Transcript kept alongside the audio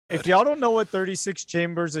If y'all don't know what 36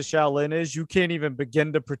 Chambers of Shaolin is, you can't even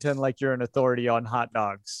begin to pretend like you're an authority on hot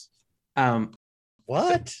dogs.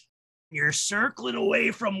 What? You're circling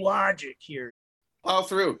away from logic here. Plow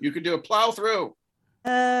through. You could do a plow through.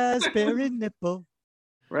 Raspberry nipple.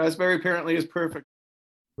 Raspberry apparently is perfect.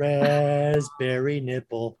 Raspberry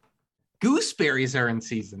nipple. Gooseberries are in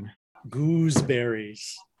season.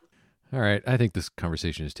 Gooseberries. All right. I think this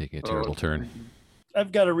conversation is taking a terrible turn.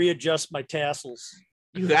 I've got to readjust my tassels.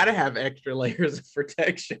 You got to have extra layers of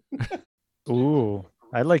protection. Ooh,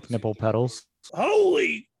 I like nipple petals.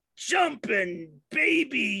 Holy jumping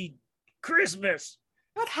baby Christmas.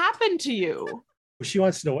 What happened to you? She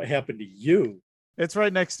wants to know what happened to you. It's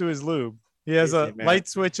right next to his lube. He has a light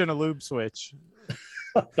switch and a lube switch.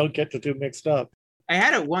 Don't get the two mixed up. I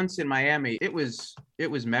had it once in Miami. It was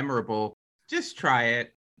memorable. Just try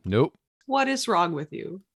it. Nope. What is wrong with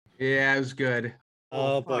you? Yeah, it was good.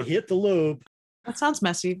 Oh, boy, hit the lube. That sounds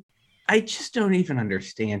messy. I just don't even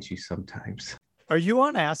understand you sometimes. Are you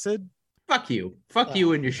on acid? Fuck you. Fuck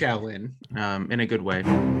you and your Shaolin. In a good way.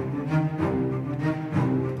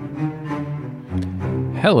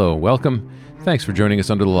 Hello, welcome. Thanks for joining us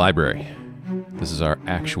under the library. This is our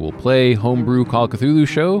actual play homebrew Call of Cthulhu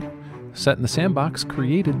show, set in the sandbox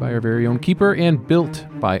created by our very own keeper and built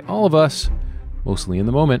by all of us, mostly in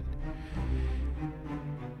the moment.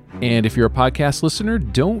 And if you're a podcast listener,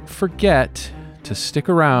 don't forget to stick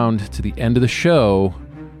around to the end of the show,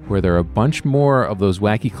 where there are a bunch more of those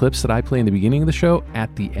wacky clips that I play in the beginning of the show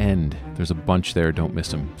at the end. There's a bunch there. Don't miss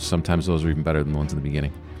them. Sometimes those are even better than the ones in the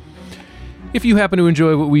beginning. If you happen to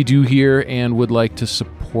enjoy what we do here and would like to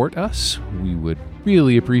support us, we would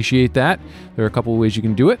really appreciate that. There are a couple of ways you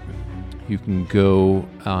can do it. You can go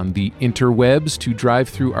on the interwebs to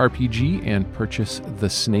DriveThruRPG and purchase the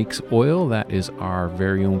Snake's Oil. That is our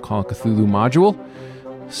very own Call of Cthulhu module,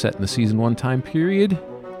 set in the Season 1 time period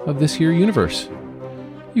of this here universe.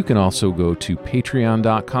 You can also go to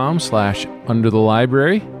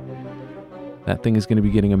patreon.com/underthelibrary. That thing is going to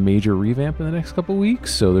be getting a major revamp in the next couple of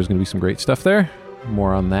weeks, so there's going to be some great stuff there.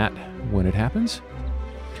 More on that when it happens.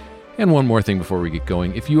 And one more thing before we get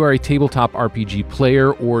going. If you are a tabletop RPG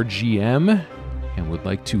player or GM and would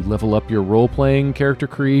like to level up your role-playing, character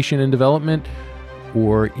creation and development,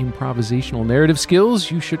 or improvisational narrative skills,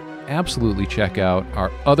 you should absolutely check out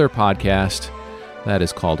our other podcast that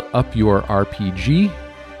is called Up Your RPG,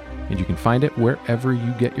 and you can find it wherever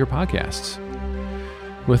you get your podcasts.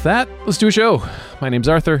 With that, let's do a show. My name's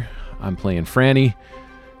Arthur. I'm playing Franny.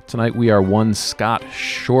 Tonight we are one Scott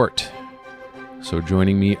short. So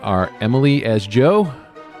joining me are Emily as Joe,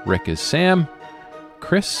 Rick as Sam,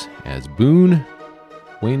 Chris as Boone,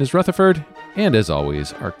 Wayne as Rutherford, and as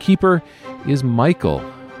always, our keeper is Michael.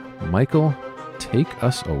 Michael, take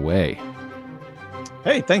us away.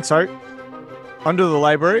 Hey, thanks, Art. Under the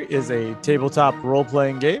Library is a tabletop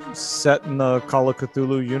role-playing game set in the Call of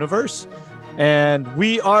Cthulhu universe. And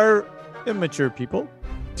we are immature people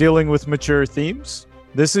dealing with mature themes.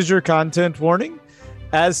 This is your content warning.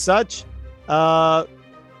 As such,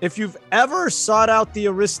 if you've ever sought out the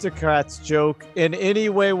aristocrats joke in any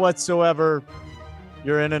way whatsoever,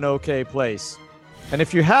 you're in an okay place. And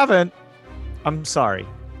if you haven't, I'm sorry,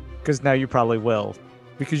 because now you probably will,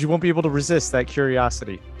 because you won't be able to resist that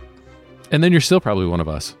curiosity. And then you're still probably one of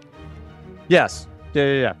us. Yes.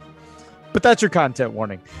 Yeah. But that's your content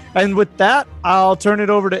warning. And with that, I'll turn it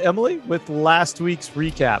over to Emily with last week's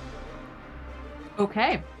recap.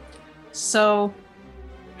 Okay. So,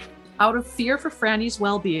 out of fear for Franny's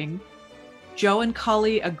well-being, Joe and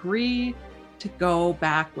Cully agree to go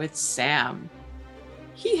back with Sam.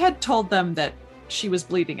 He had told them that she was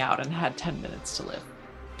bleeding out and had 10 minutes to live.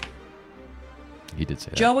 He did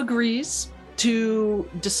say that. Joe agrees to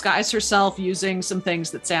disguise herself using some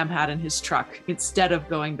things that Sam had in his truck instead of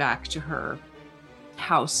going back to her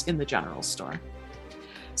house in the general store.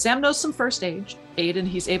 Sam knows some first aid, and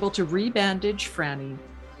he's able to rebandage Franny.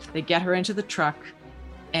 They get her into the truck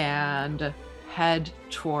and head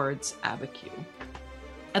towards Abiquiu.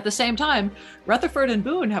 At the same time, Rutherford and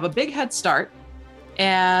Boone have a big head start,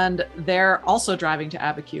 and they're also driving to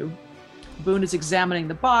Abiquiu. Boone is examining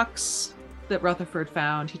the box that Rutherford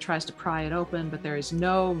found. He tries to pry it open, but there is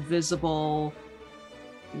no visible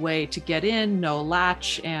way to get in, no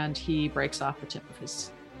latch, and he breaks off the tip of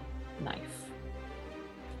his knife.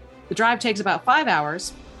 The drive takes about 5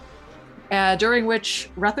 hours, during which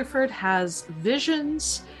Rutherford has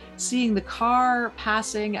visions, seeing the car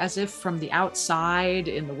passing as if from the outside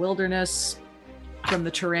in the wilderness, from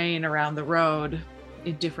the terrain around the road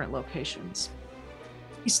in different locations.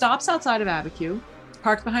 He stops outside of Abiquiu,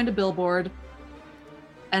 parks behind a billboard,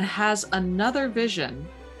 and has another vision.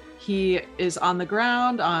 He is on the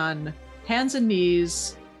ground on hands and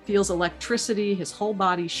knees, feels electricity, his whole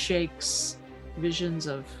body shakes, visions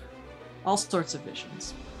of all sorts of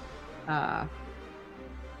visions.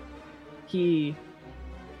 He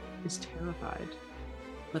is terrified,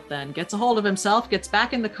 but then gets a hold of himself, gets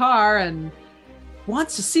back in the car, and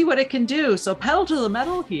wants to see what it can do. So pedal to the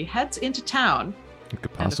metal, he heads into town. It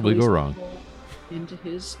could And a possibly go policeman wrong. pulls into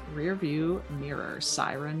his rear view mirror,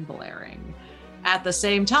 siren blaring. At the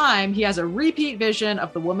same time, he has a repeat vision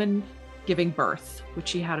of the woman giving birth, which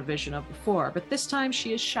he had a vision of before, but this time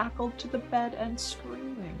she is shackled to the bed and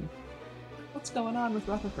screaming. What's going on with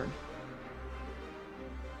Rutherford?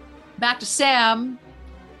 Back to Sam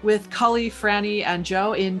with Cully, Franny, and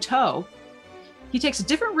Joe in tow. He takes a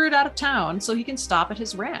different route out of town so he can stop at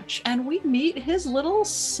his ranch, and we meet his little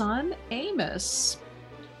son, Amos.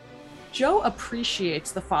 Joe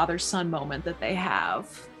appreciates the father-son moment that they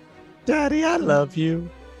have. Daddy, I love you.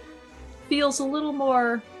 Feels a little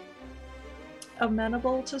more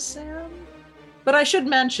amenable to Sam. But I should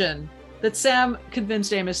mention that Sam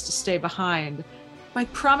convinced Amos to stay behind by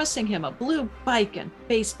promising him a blue bike and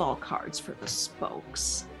baseball cards for the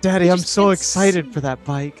spokes. Daddy, He I'm just so gets excited for that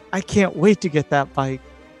bike. I can't wait to get that bike.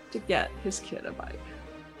 to get his kid a bike.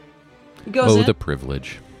 He goes Oh, in. the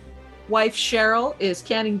privilege. Wife Cheryl is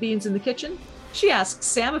canning beans in the kitchen. She asks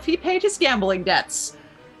Sam if he paid his gambling debts.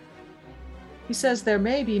 He says there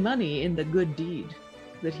may be money in the good deed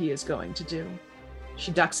that he is going to do.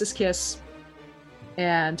 She ducks his kiss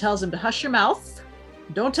and tells him to hush your mouth,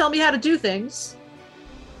 don't tell me how to do things,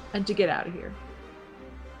 and to get out of here.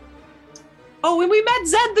 Oh, and we met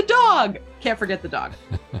Zed the dog. Can't forget the dog.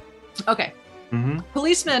 Okay.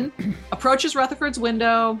 Policeman approaches Rutherford's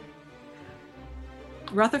window.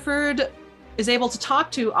 Rutherford is able to talk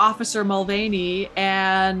to Officer Mulvaney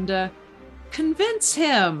and convince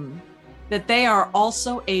him that they are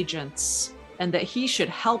also agents and that he should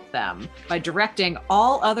help them by directing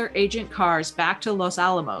all other agent cars back to Los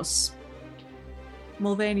Alamos.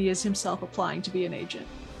 Mulvaney is himself applying to be an agent,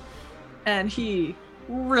 and he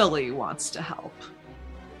really wants to help.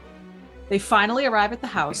 They finally arrive at the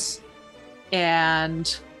house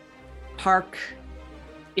and park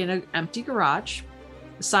in an empty garage.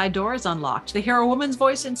 The side door is unlocked. They hear a woman's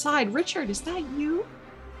voice inside. Richard, is that you?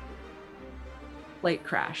 Late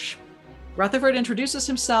crash. Rutherford introduces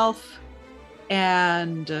himself,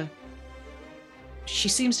 and she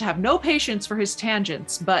seems to have no patience for his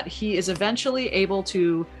tangents, but he is eventually able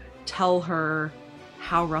to tell her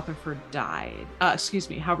how Rutherford died.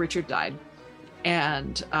 How Richard died.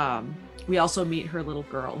 And we also meet her little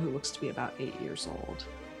girl, who looks to be about 8 years old.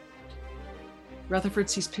 Rutherford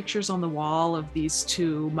sees pictures on the wall of these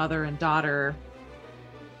two, mother and daughter,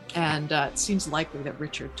 and it seems likely that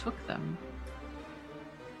Richard took them.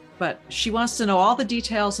 But she wants to know all the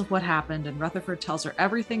details of what happened, and Rutherford tells her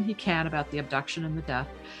everything he can about the abduction and the death.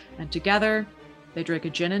 And together, they drink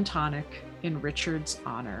a gin and tonic in Richard's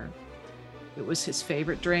honor. It was his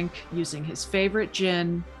favorite drink, using his favorite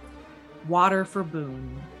gin, water for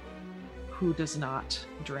Boone, who does not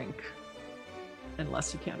drink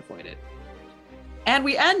unless he can't avoid it. And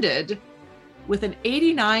we ended with an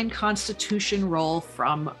 89 Constitution roll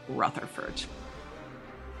from Rutherford.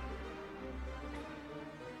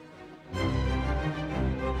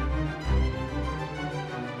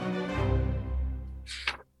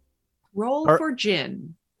 Roll for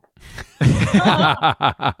gin.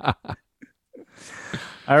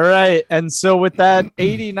 All right. And so with that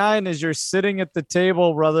 89, as you're sitting at the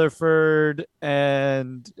table, Rutherford,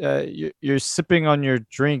 and you're sipping on your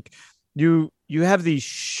drink, you have these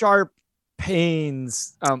sharp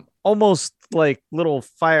pains, almost like little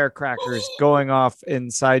firecrackers going off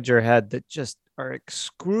inside your head that just are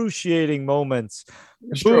excruciating moments.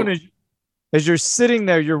 Boone, as you're sitting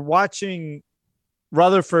there, you're watching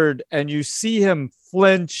Rutherford, and you see him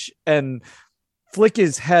flinch and flick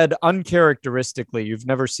his head uncharacteristically. You've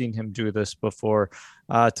never seen him do this before,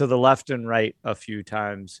 to the left and right a few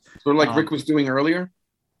times. Sort of like Rick was doing earlier?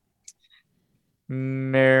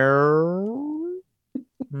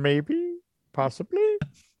 Maybe, possibly.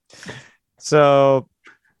 So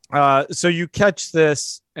you catch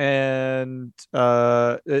this, and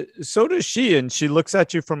so does she, and she looks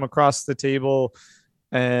at you from across the table,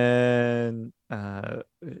 and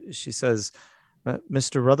she says,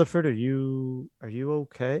 Mr. Rutherford, are you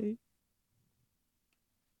okay?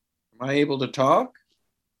 Am I able to talk?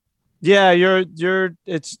 Yeah, you're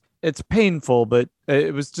it's painful, but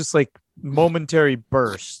it was just like momentary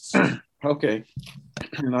bursts. Okay.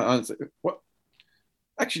 What?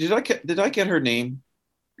 Actually, did I get her name?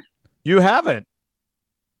 You haven't.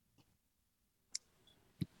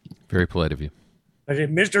 Very polite of you. I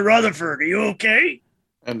said, Mr. Rutherford, are you okay?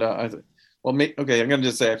 And I said, well, okay, I'm gonna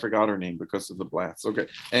just say I forgot her name because of the blast. Okay,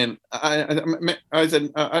 and I said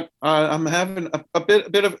I'm having a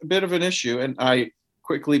bit of an issue, and I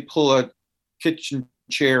quickly pull a kitchen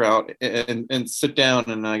chair out and sit down,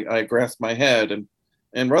 and I grasp my head,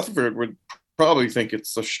 and Rutherford would probably think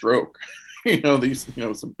it's a stroke. He's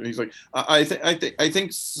like, I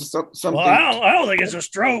think something. Well, I don't think it's a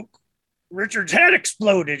stroke. Richard's head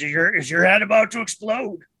exploded. Is your head about to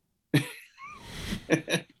explode?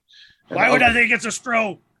 Why would I think it's a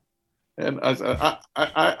stroke? And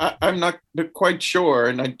I'm not quite sure.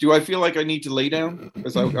 And I feel like I need to lay down,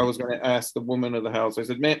 because I was going to ask the woman of the house. I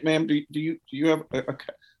said, ma'am, do you have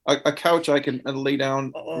a couch I can lay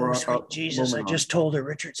down? Oh, sweet Jesus! I just told her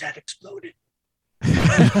Richard's head exploded.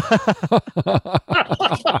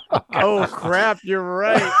 Oh crap! You're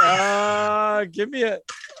right. Give me a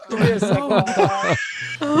second.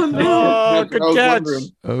 Oh no! Oh, good catch.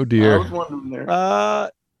 Oh I dear. was wondering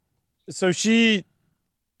there. So she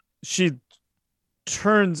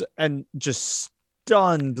turns and just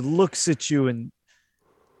stunned looks at you, and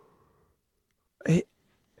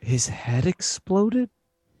his head exploded.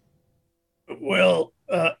 Well,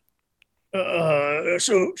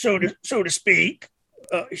 so to speak,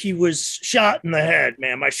 he was shot in the head,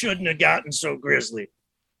 ma'am. I shouldn't have gotten so grisly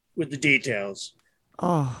with the details.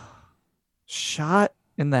 Oh, shot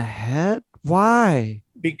in the head? Why?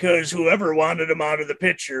 Because whoever wanted him out of the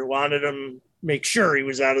picture wanted him make sure he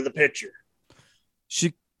was out of the picture.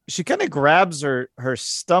 She kind of grabs her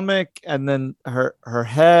stomach and then her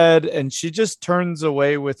head, and she just turns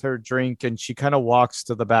away with her drink, and she kind of walks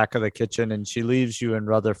to the back of the kitchen, and she leaves you and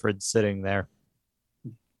Rutherford sitting there.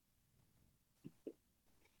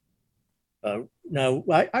 Now,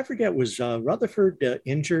 I forget, was Rutherford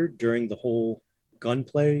injured during the whole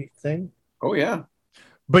gunplay thing? Oh yeah.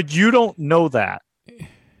 But you don't know that.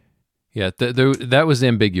 Yeah, that was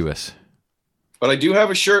ambiguous. But I do have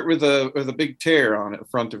a shirt with a big tear on it,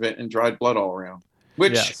 front of it, and dried blood all around,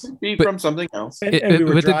 which Yes. could be But- from something else. And we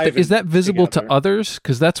were driving is that visible together. to others?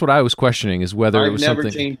 Because that's what I was questioning, is whether it I've was never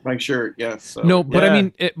something. changed my shirt. Yes. So. No, but I Yeah.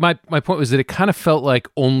 mean, my point was that it kind of felt like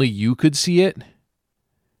only you could see it.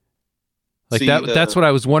 Like See that's what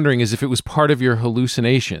I was wondering, is if it was part of your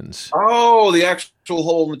hallucinations. Oh, the actual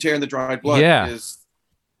hole in the tear in the dried blood. Yeah. Is.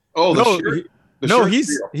 Oh, the No, shirt. The No, shirt's he's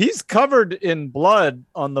real. he's covered in blood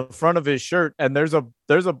on the front of his shirt, and there's a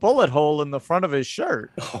bullet hole in the front of his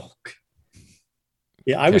shirt. Oh,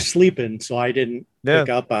 yeah, I was sleeping, so I didn't Yeah. pick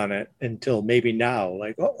up on it until maybe now.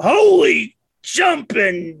 Like, oh, Holy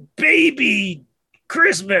jumping baby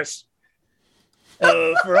Christmas!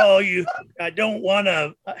 For all you, I don't want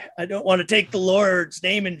to take the Lord's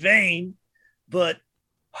name in vain, but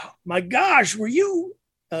my gosh, were you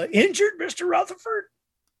injured, Mr. Rutherford?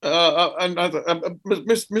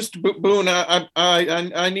 Mr. Boone,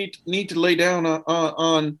 I need to lay down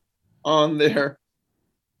on there.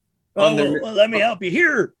 Oh, well, let me help you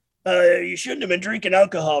here. You shouldn't have been drinking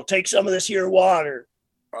alcohol. Take some of this here water.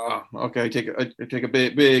 Okay, I take a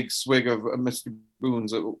big swig of Mr.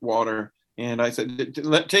 Boone's water, and I said,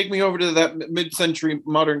 "Take me over to that mid-century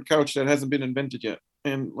modern couch that hasn't been invented yet,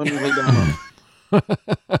 and let me lay down on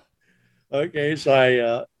it." okay. So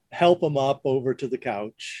I help him up over to the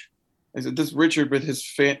couch. I said, "This Richard with his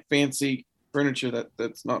fancy furniture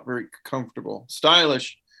that's not very comfortable,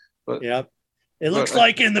 stylish, but Yep. It looks But-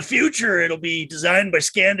 like in the future it'll be designed by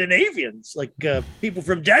Scandinavians, like people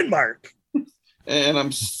from Denmark. and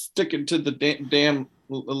I'm sticking to the damn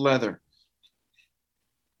leather."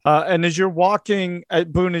 And as you're walking,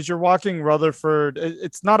 Boone, as you're walking Rutherford,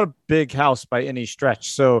 it's not a big house by any stretch.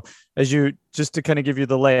 So as you, just to kind of give you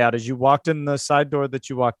the layout, as you walked in the side door that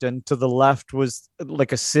you walked in, to the left was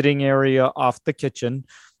like a sitting area off the kitchen.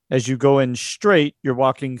 As you go in straight, you're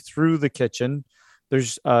walking through the kitchen.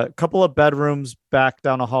 There's a couple of bedrooms back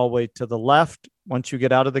down a hallway to the left. Once you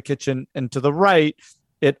get out of the kitchen, and to the right,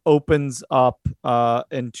 it opens up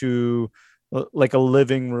into like a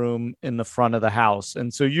living room in the front of the house.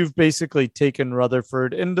 And so you've basically taken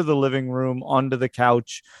Rutherford into the living room, onto the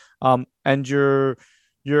couch, and you're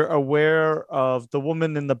aware of the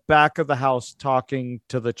woman in the back of the house talking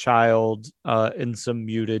to the child in some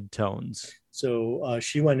muted tones. So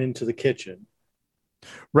she went into the kitchen.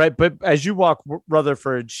 Right. But as you walk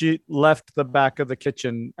Rutherford, she left the back of the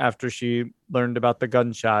kitchen after she learned about the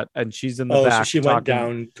gunshot, and she's in the back. So she went talking-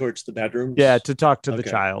 down towards the bedrooms. Yeah, to talk to the Okay.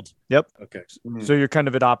 child. Yep. Okay. So you're kind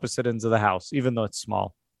of at opposite ends of the house, even though it's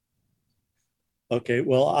small. Okay.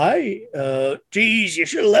 Well, Geez, you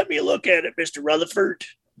should have let me look at it, Mr. Rutherford.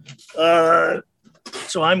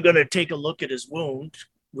 So I'm going to take a look at his wound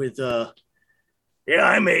with,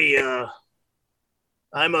 yeah,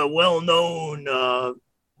 I'm a well-known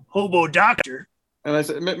hobo doctor. And I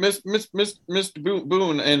said, Mr.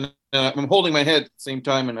 Boone, and I'm holding my head at the same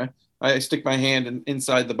time, and I stick my hand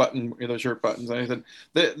inside the button, the shirt buttons. And I said,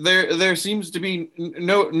 there seems to be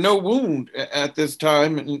no wound at this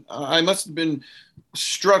time, and I must have been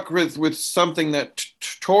struck with something that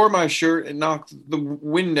tore my shirt and knocked the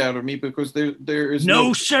wind out of me, because there is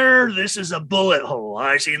No, sir, this is a bullet hole.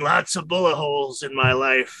 I've seen lots of bullet holes in my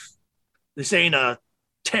life. This ain't a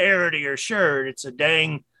tear to your shirt. It's a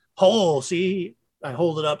dang hole. See, I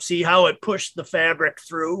hold it up. See how it pushed the fabric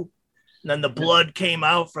through? And then the blood came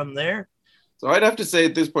out from there. So I'd have to say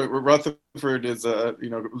at this point, where Rutherford is,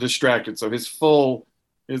 distracted. So his full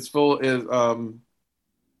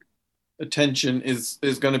attention is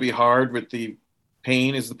going to be hard with the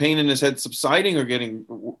pain. Is the pain in his head subsiding or getting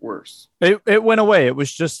worse? It went away. It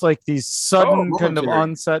was just like these sudden kind of momentary.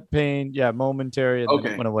 onset pain. Yeah, momentary, and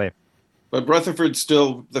then it went away. But Rutherford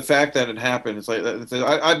still, the fact that it happened, it's like,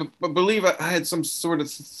 I believe I had some sort of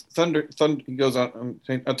thunder. He goes on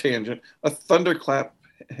a tangent, a thunderclap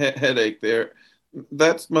headache there.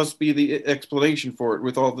 That must be the explanation for it,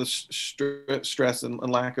 with all this stress and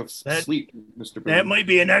lack of sleep, Mr. Boone. That might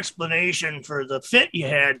be an explanation for the fit you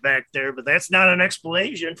had back there, but that's not an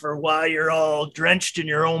explanation for why you're all drenched in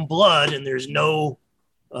your own blood and there's no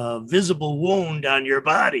visible wound on your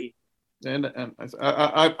body. And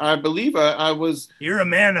I believe I was. You're a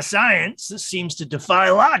man of science. This seems to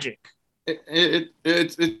defy logic. It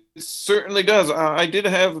certainly does. I did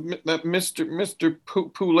have Mr.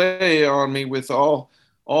 Poulet on me with all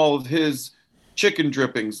of his chicken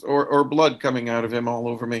drippings or blood coming out of him all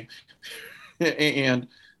over me, and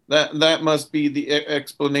that must be the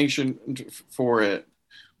explanation for it.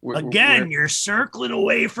 Again, you're circling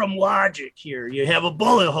away from logic here. You have a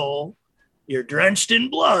bullet hole. You're drenched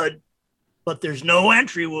in blood, but there's no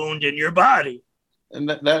entry wound in your body. And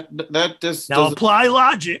that just now apply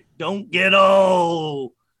logic. Don't get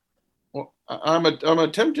all. Well, I'm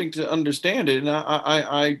attempting to understand it, and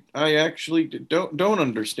I actually don't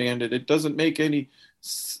understand it. It doesn't make any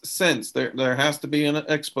sense. There has to be an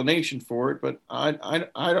explanation for it, but I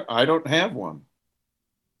don't have one.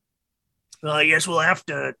 Well, I guess we'll have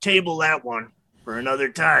to table that one for another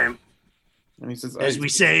time. And he says, as we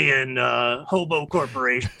say in Hobo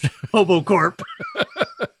Corporation, Hobo Corp.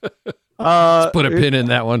 Let's put a pin in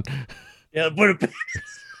that one. Yeah, put a pin.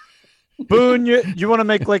 Boone, you want to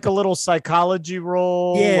make like a little psychology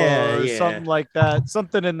roll, or something like that,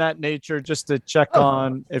 something in that nature, just to check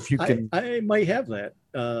on if you can. I might have that.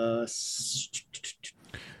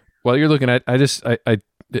 While you're looking at, I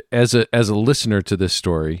as a listener to this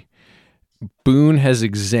story, Boone has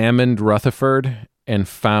examined Rutherford and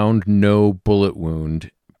found no bullet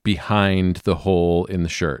wound behind the hole in the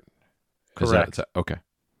shirt. Correct. Okay.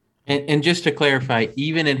 And just to clarify,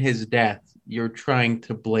 even in his death, you're trying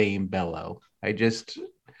to blame Bello. It's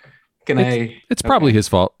probably his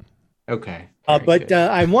fault. Okay. But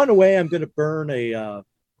I'm one away. I'm going to burn a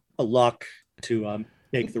luck to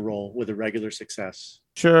make the roll with a regular success.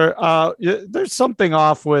 Sure. There's something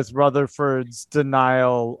off with Rutherford's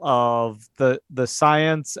denial of the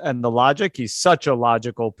science and the logic. He's such a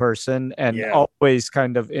logical person and always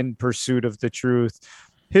kind of in pursuit of the truth.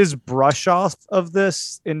 His brush off of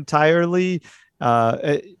this entirely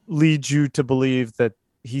leads you to believe that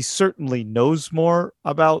he certainly knows more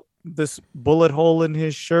about this bullet hole in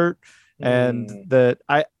his shirt. And that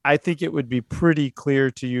I think it would be pretty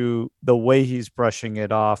clear to you, the way he's brushing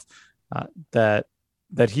it off, that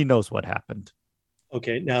he knows what happened.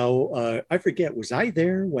 Okay, now I forget, was I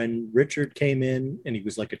there when Richard came in and he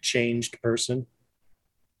was like a changed person?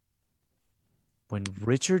 When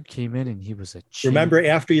Richard came in and he was a changed... Remember,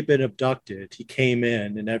 after you'd been abducted, he came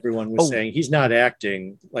in and everyone was saying he's not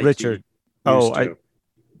acting like Richard. He used to.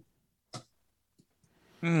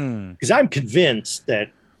 Because I'm convinced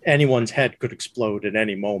that anyone's head could explode at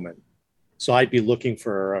any moment. So I'd be looking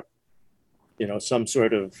for, some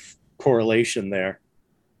sort of correlation there.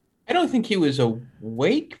 I don't think he was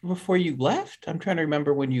awake before you left. I'm trying to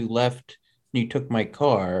remember when you left and you took my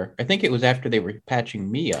car. I think it was after they were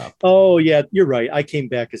patching me up. Oh, yeah, you're right. I came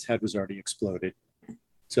back, his head was already exploded.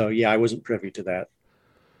 So, yeah, I wasn't privy to that.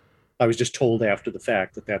 I was just told after the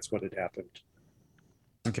fact that that's what had happened.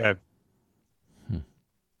 Okay.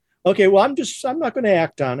 Okay, well, I'm not going to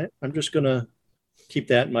act on it. I'm just going to keep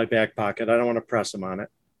that in my back pocket. I don't want to press him on it.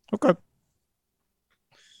 Okay.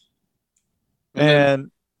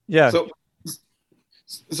 And yeah. So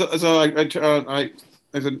I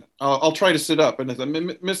said, I'll try to sit up. And I said,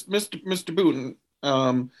 Mr. Boone,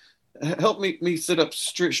 help me sit up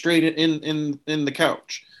straight in the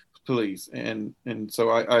couch. please. And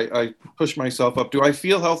so I push myself up. Do I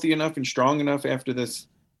feel healthy enough and strong enough after this?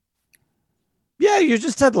 Yeah, you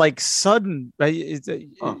just had like sudden. You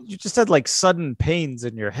just had like sudden pains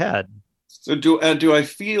in your head. So do I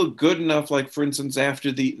feel good enough? Like, for instance,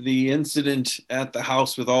 after the incident at the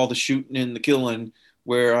house with all the shooting and the killing,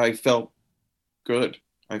 where I felt good,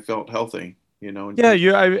 I felt healthy.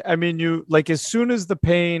 Yeah, I mean, you like as soon as the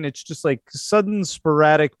pain, it's just like sudden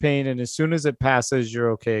sporadic pain, and as soon as it passes,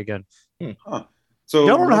 you're okay again. Huh. So you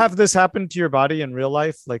don't have this happen to your body in real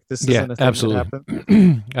life. Like this isn't a thing absolutely. that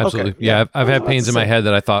happens. Absolutely. Okay, Yeah, I've had pains in my head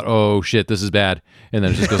that I thought, oh shit, this is bad, and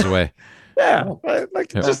then it just goes away. Yeah,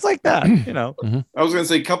 just like that. I was going to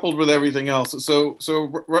say, coupled with everything else. So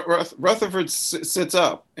Rutherford sits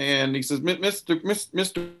up and he says,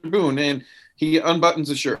 Mr. Boone, and he unbuttons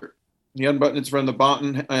his shirt. He unbuttons it from the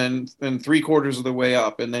bottom and 3/4 of the way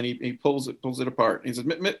up, and then he pulls it apart. He says,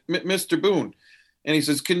 Mr. Boone, and he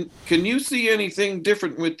says, can you see anything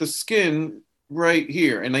different with the skin right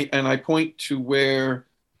here? And I point to where,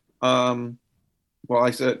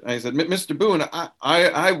 I said, Mr. Boone,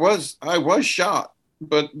 I was shot,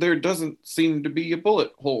 but there doesn't seem to be a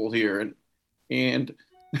bullet hole here, and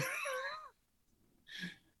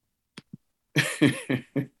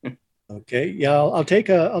Okay, yeah, I'll take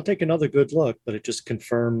another good look, but it just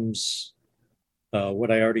confirms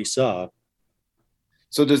what I already saw.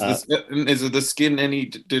 So does this is it the skin any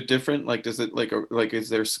different? Like, does it is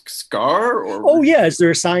there scar or? Oh yeah, is there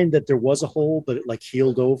a sign that there was a hole but it like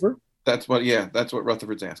healed over? That's what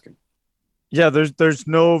Rutherford's asking. Yeah, there's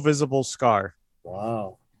no visible scar.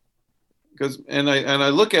 Wow. Because I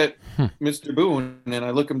look at Mr. Boone and I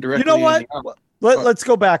look him directly. You know what? Let's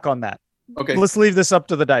go back on that. Okay. Let's leave this up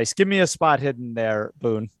to the dice. Give me a spot hidden there,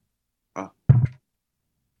 Boone.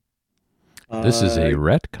 This is a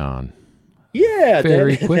retcon. Yeah,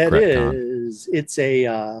 Very quick that retcon. is. It's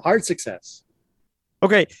a hard success.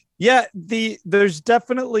 Okay. Yeah, there's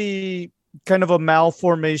definitely kind of a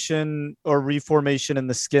malformation or reformation in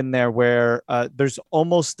the skin there where there's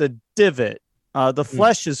almost a divot. The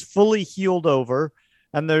flesh is fully healed over,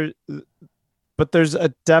 and there's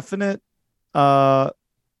a definite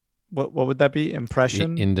what would that be?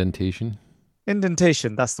 Impression? Indentation.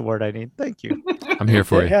 Indentation. That's the word I need. Thank you. I'm here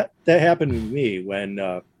for you. That happened with me when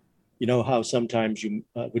you know how sometimes you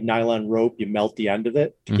with nylon rope you melt the end of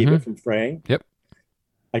it to keep it from fraying. Yep.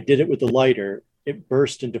 I did it with the lighter. It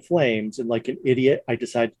burst into flames, and like an idiot, I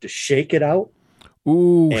decided to shake it out.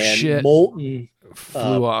 Ooh, and shit! Molten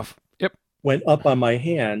flew off. Yep. Went up on my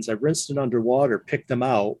hands. I rinsed it underwater, picked them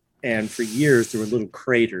out, and for years there were little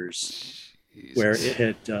craters where it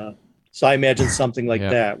had. So I imagine something like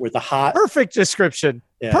that, where the hot. Perfect description.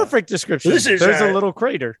 Yeah. Perfect description. So there's a little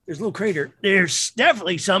crater. There's a little crater. There's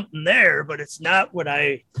definitely something there, but it's not what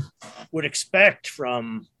I would expect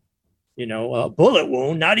from, a bullet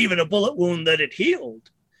wound. Not even a bullet wound that it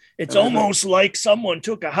healed. It's almost like someone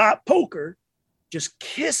took a hot poker, just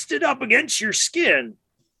kissed it up against your skin.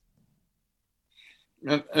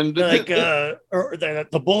 And or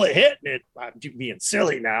the bullet hit and it. I'm being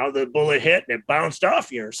silly now. The bullet hit and it bounced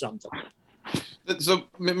off you or something. So,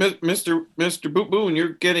 Mr. Boone, you're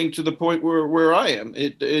getting to the point where I am.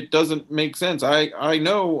 It doesn't make sense. I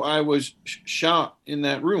know I was shot in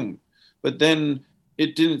that room, but then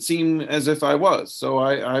it didn't seem as if I was. So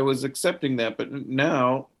I was accepting that. But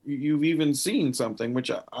now you've even seen something which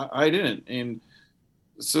I didn't. And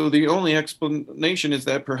so the only explanation is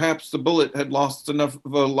that perhaps the bullet had lost enough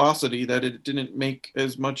velocity that it didn't make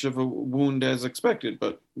as much of a wound as expected.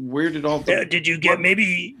 But where did all the... did you get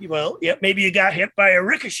maybe you got hit by a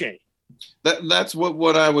ricochet? That's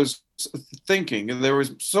what I was thinking. There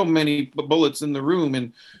was so many bullets in the room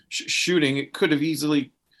and shooting. It could have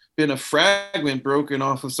easily been a fragment broken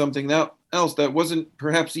off of something else that wasn't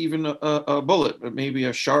perhaps even a bullet, but maybe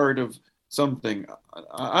a shard of something.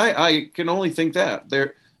 I can only think that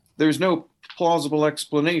there's no plausible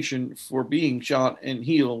explanation for being shot and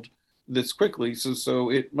healed this quickly. So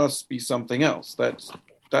it must be something else.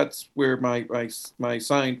 That's where my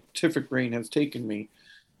scientific brain has taken me.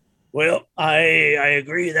 Well, I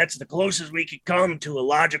agree. That's the closest we could come to a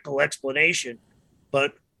logical explanation.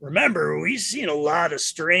 But remember, we've seen a lot of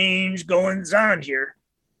strange goings on here.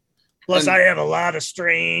 Plus, I have a lot of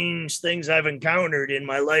strange things I've encountered in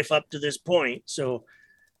my life up to this point. So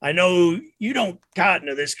I know you don't cotton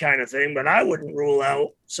to this kind of thing, but I wouldn't rule out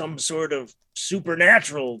some sort of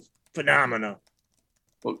supernatural phenomena.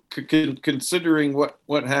 Well, considering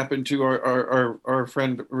what happened to our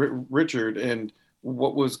friend Richard and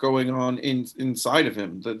what was going on inside of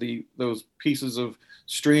him, those pieces of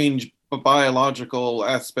strange biological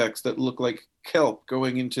aspects that look like kelp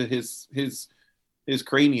going into his his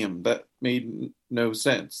cranium that made no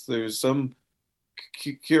sense. There's some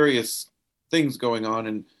curious things going on,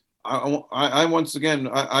 and I once again,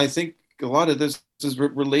 I think a lot of this is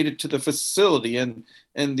related to the facility and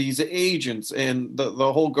these agents and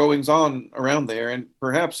the whole goings on around there, and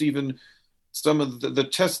perhaps even some of the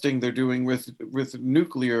testing they're doing with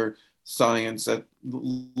nuclear science at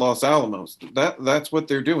Los Alamos. That's what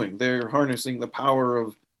they're doing. They're harnessing the power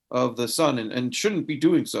of the sun and shouldn't be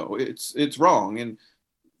doing so. It's wrong, and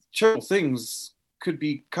terrible things could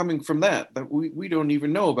be coming from that we don't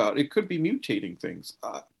even know about. It could be mutating things.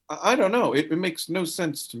 I don't know. It makes no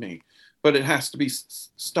sense to me, but it has to be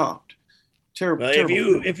stopped. Terrible. Well,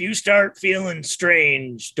 terrible. if you start feeling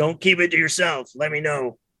strange, don't keep it to yourself. Let me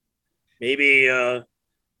know. Maybe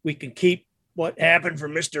we can keep what happened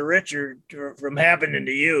from Mr. Richard from happening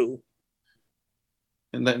to you.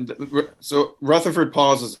 And then, so Rutherford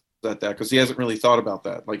pauses at that because he hasn't really thought about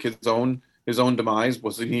that. Like his own demise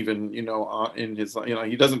wasn't even, in his,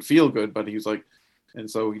 he doesn't feel good, but he's like, and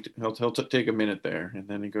so he'll take a minute there, and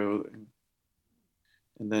then he goes,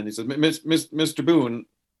 and then he says, Mr. Boone,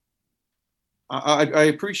 I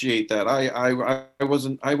appreciate that. I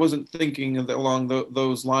wasn't thinking along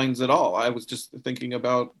those lines at all. I was just thinking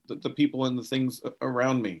about the people and the things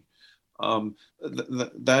around me.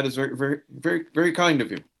 That is very, very, very, very kind of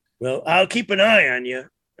you. Well, I'll keep an eye on you.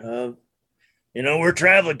 We're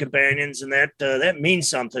traveling companions, and that means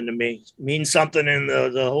something to me. It means something in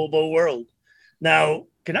the hobo world. Now,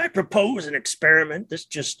 can I propose an experiment? This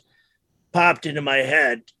just popped into my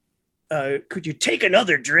head. Could you take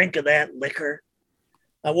another drink of that liquor?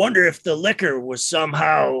 I wonder if the liquor was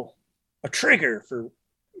somehow a trigger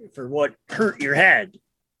for what hurt your head.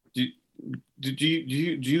 Do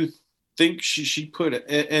you think she put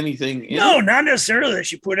anything in No, it? not necessarily that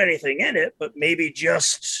she put anything in it, but maybe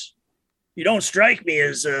just you don't strike me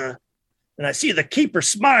as and I see the keeper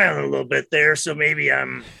smiling a little bit there, so maybe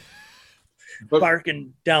I'm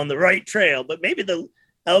barking down the right trail, but maybe the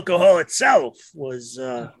alcohol itself was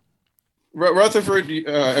Rutherford,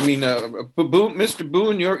 Boone, Mr.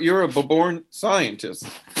 Boone, you're a born scientist.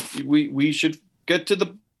 We should get to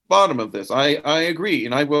the bottom of this. I agree,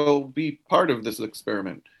 and I will be part of this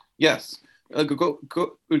experiment. Yes,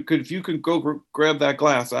 if you can go grab that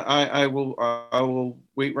glass, I will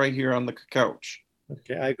wait right here on the couch.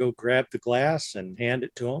 Okay, I go grab the glass and hand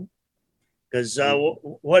it to him. because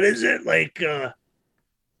what is it like?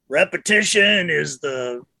 Repetition is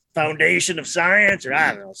the foundation of science, or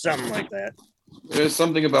I don't know, something like that. There's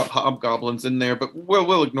something about hobgoblins in there, but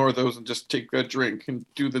we'll ignore those and just take a drink and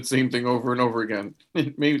do the same thing over and over again.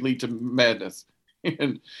 It may lead to madness.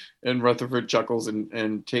 And Rutherford chuckles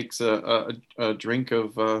and takes a drink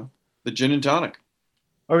of the gin and tonic.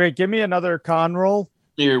 Okay, give me another con roll.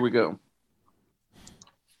 Here we go.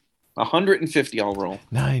 150 I'll roll.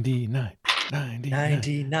 99.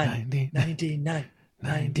 90.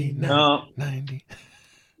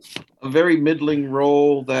 A very middling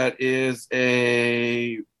roll. That is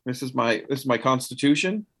this is my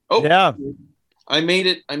constitution. Oh Yeah, I made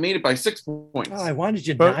it by 6 points. Oh, I wanted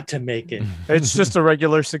you But- not to make it. it's just a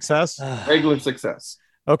regular success. Regular success.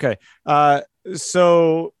 Okay.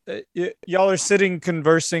 So y'all are sitting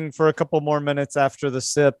conversing for a couple more minutes after the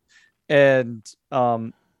sip, and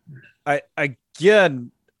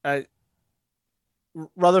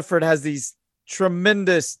Rutherford has these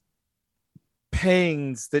tremendous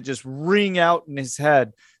pangs that just ring out in his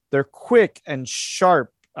head. They're quick and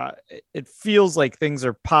sharp. It feels like things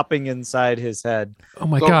are popping inside his head. Oh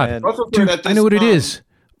my So, god. Rutherford Dude, at I know what it this is.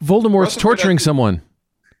 Voldemort's Rutherford torturing at this- someone.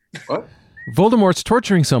 What? Voldemort's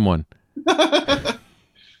torturing someone.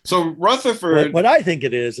 So Rutherford. What I think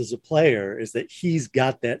it is as a player is that he's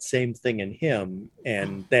got that same thing in him,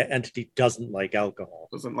 and that entity doesn't like alcohol.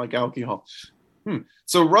 Doesn't like alcohol.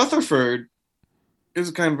 So Rutherford is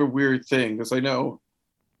kind of a weird thing, because I know,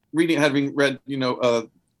 having read,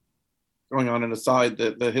 going on an aside,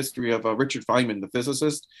 the history of Richard Feynman, the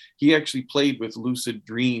physicist, he actually played with lucid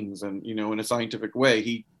dreams, and in a scientific way,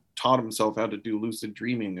 he taught himself how to do lucid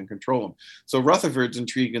dreaming and control them. So Rutherford's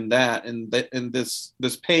intrigued in that, and this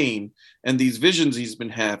pain and these visions he's been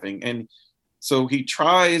having, and so he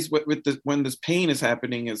tries when this pain is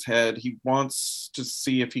happening in his head, he wants to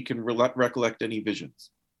see if he can recollect any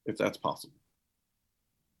visions, if that's possible.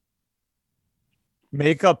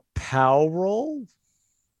 Make a POW roll.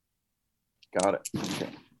 Got it. Okay.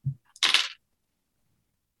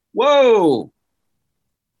 Whoa!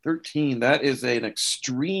 13. That is an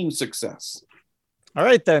extreme success. All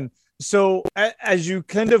right, then. So as you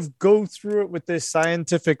kind of go through it with this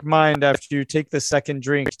scientific mind after you take the second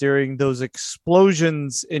drink during those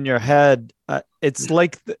explosions in your head, it's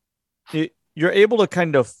like you're able to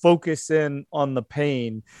kind of focus in on the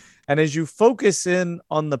pain. And as you focus in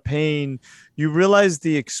on the pain, you realize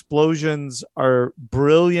the explosions are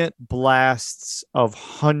brilliant blasts of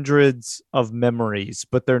hundreds of memories,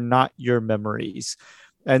 but they're not your memories.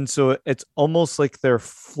 And so it's almost like they're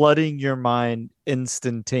flooding your mind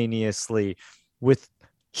instantaneously with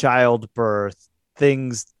childbirth,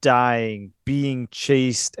 things dying, being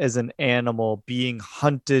chased as an animal, being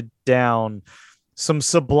hunted down, some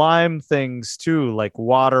sublime things too, like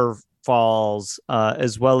waterfalls,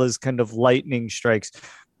 as well as kind of lightning strikes.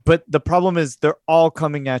 But the problem is they're all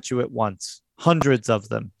coming at you at once, hundreds of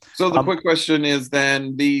them. So the quick question is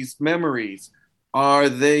then, these memories, are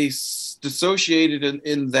they dissociated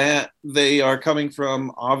in that they are coming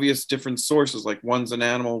from obvious different sources, like one's an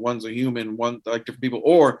animal, one's a human, one like different people,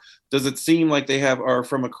 or does it seem like they are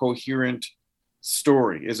from a coherent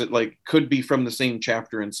story? Is it like could be from the same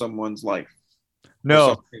chapter in someone's life?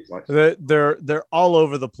 No, they're all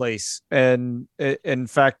over the place, and in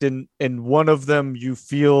fact, in one of them, you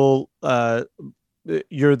feel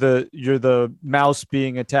you're the mouse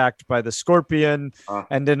being attacked by the scorpion,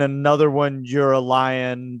 and in another one, you're a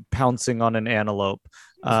lion pouncing on an antelope.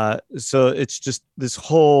 So it's just this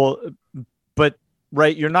whole, but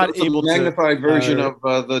right, you're not able to magnified version of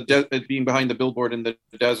it being behind the billboard in the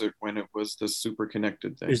desert when it was the super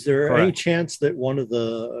connected thing. Is there Correct. any chance that one of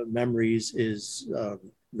the memories is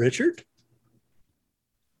Richard?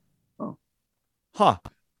 Huh.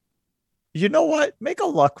 You know what? Make a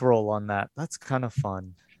luck roll on that. That's kind of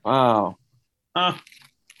fun. Wow. I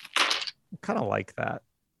kind of like that.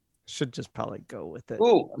 Should just probably go with it.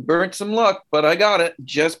 Oh, burnt some luck, but I got it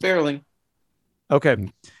just barely. Okay.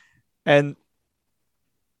 And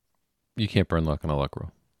You can't burn luck on a luck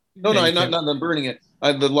roll. No, not the burning it.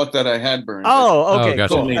 The luck that I had burned. oh, okay,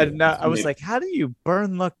 gotcha. cool. And now I was like, how do you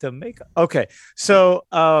burn luck to make? Okay, so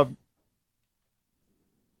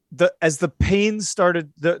as the pain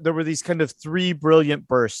started, there were these kind of three brilliant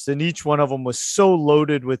bursts, and each one of them was so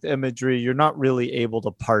loaded with imagery, you're not really able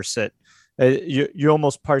to parse it. You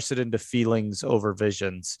almost parse it into feelings over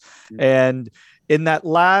visions. Mm-hmm. And in that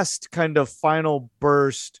last kind of final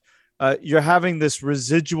burst, you're having this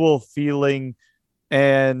residual feeling,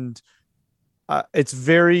 and it's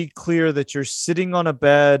very clear that you're sitting on a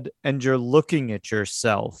bed and you're looking at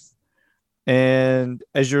yourself. And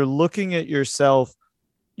as you're looking at yourself,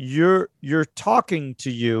 you're talking to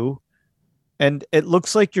you, and it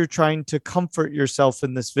looks like you're trying to comfort yourself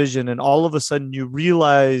in this vision. And all of a sudden you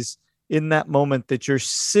realize in that moment that you're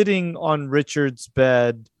sitting on Richard's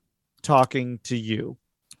bed talking to you.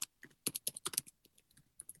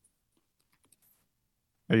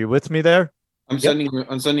 Are you with me there? I'm sending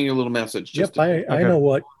you a little message. Yep, I know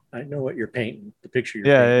what you're painting. The picture you're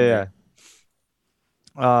painting.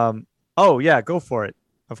 Yeah. Oh yeah, go for it.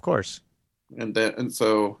 Of course. And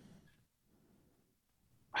so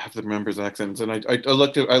I have to remember his accents, and I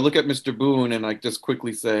look at Mr. Boone, and I just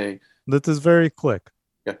quickly say, "That is very quick."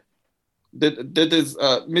 Yeah, that is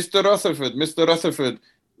Mr. Rutherford.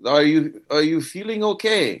 Are you feeling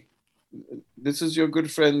okay? This is your good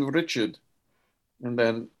friend Richard. And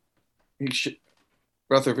then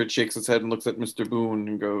Rutherford shakes his head and looks at Mr. Boone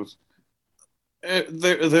and goes,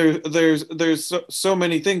 There's so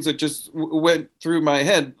many things that just went through my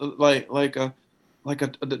head, like a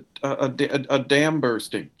dam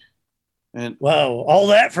bursting, and wow, all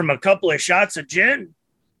that from a couple of shots of gin.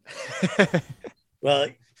 Well,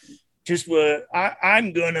 just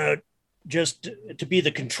I'm gonna just to be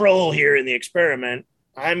the control here in the experiment.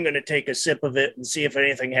 I'm gonna take a sip of it and see if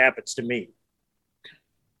anything happens to me.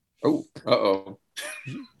 Oh, uh-oh.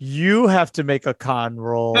 You have to make a con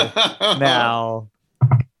roll now,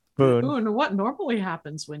 Boone. Boone, what normally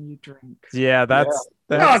happens when you drink? Yeah, that's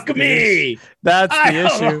Fuck me! That's the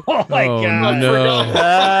issue. Oh my god! No.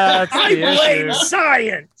 That's I the blame issue.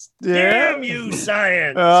 science. Yeah. Damn you,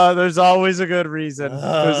 science! There's always a good reason.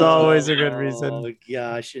 There's always a good reason. Oh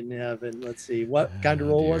gosh, in heaven. Let's see. What kind of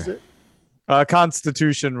roll was it?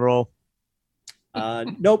 Constitution roll.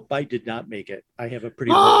 Nope, I did not make it. I have a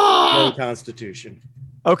pretty low constitution.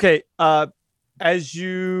 Okay. As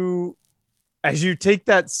you take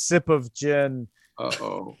that sip of gin,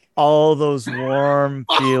 all those warm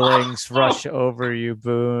feelings rush over you,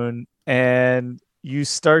 Boone, and you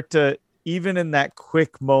start to, even in that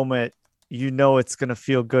quick moment, you know it's going to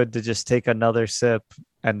feel good to just take another sip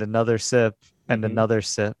and another sip and another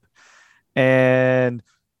sip. And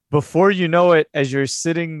before you know it, as you're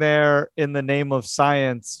sitting there in the name of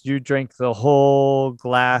science, you drink the whole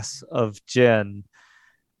glass of gin,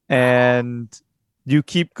 and you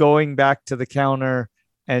keep going back to the counter,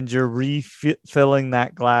 and you're refilling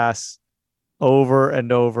that glass over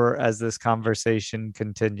and over as this conversation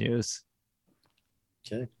continues.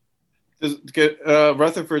 Okay.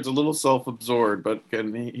 Rutherford's a little self-absorbed, but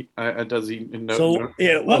can he? Does he know? So,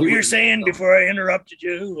 yeah, what were you saying before I interrupted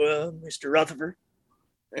you, Mr. Rutherford?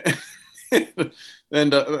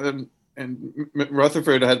 and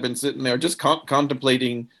Rutherford had been sitting there just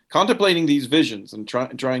contemplating these visions and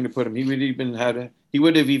trying to put him. He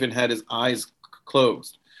would have even had his eyes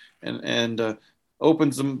closed, and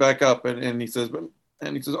opens them back up, and he says,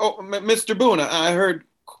 "Oh, Mr. Boone, I heard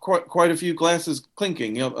quite a few glasses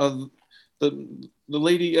clinking. The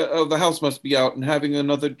lady of the house must be out and having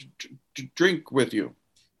another drink with you."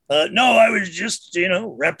 No, I was just,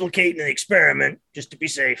 replicating the experiment just to be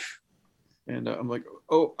safe. And I'm like,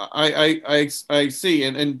 "Oh, I see."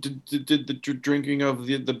 And did the drinking of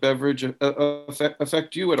the beverage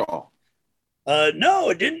affect you at all? No,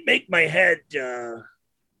 it didn't make my head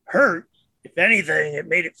hurt. If anything, it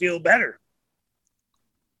made it feel better.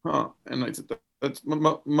 Huh? And I said, "That's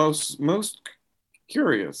most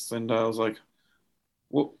curious." And I was like,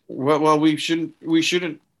 "Well, we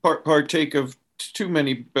shouldn't partake of too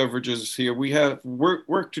many beverages here. We have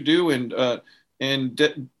work to do, and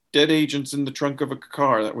dead agents in the trunk of a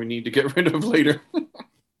car that we need to get rid of later."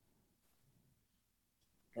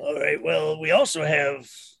 All right. Well, we also have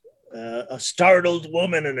a startled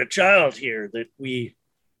woman and a child here that we.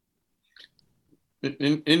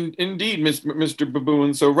 Indeed, Mr.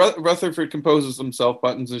 Boone. So Rutherford composes himself,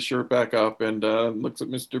 buttons his shirt back up, and looks at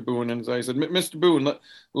Mr. Boone, and I said, "Mr. Boone,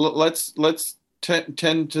 let's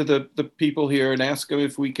tend to the people here and ask them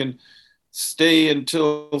if we can stay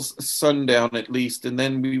until sundown at least, and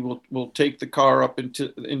then we'll take the car up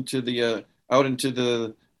into the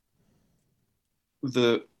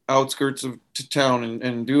outskirts of town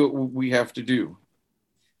and do what we have to do."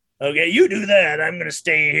 Okay, you do that. I'm going to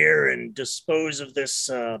stay here and dispose of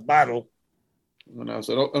this bottle. And I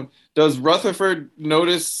said, "Does Rutherford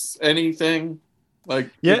notice anything?"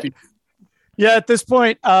 Like, Yeah. Yeah, at this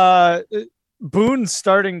point, Boone's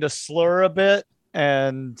starting to slur a bit,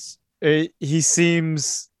 and he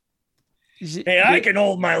seems. Hey, I can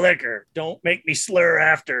hold my liquor. Don't make me slur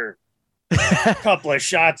after a couple of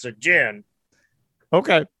shots of gin.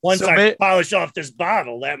 Okay. Once so I polish off this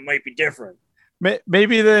bottle, that might be different.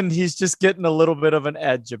 Maybe then he's just getting a little bit of an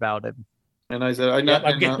edge about him. And I said, I'm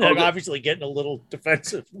obviously getting a little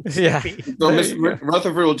defensive. Yeah. So Mr.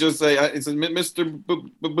 Rutherford will just say, "Mr.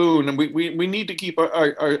 Boone, and we need to keep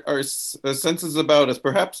our senses about us.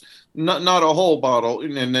 Perhaps not a whole bottle."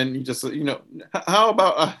 And then you just, how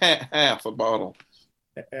about a half a bottle?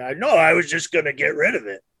 No, I was just going to get rid of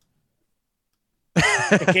it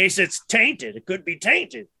in case it's tainted. It could be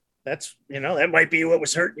tainted. That's, that might be what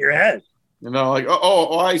was hurting your head. Like,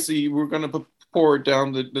 oh, I see. We're going to pour it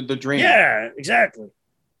down the drain. Yeah, exactly.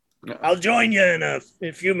 Yeah. I'll join you in a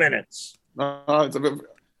few minutes. It's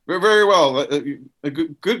very well. A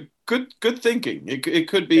good thinking. It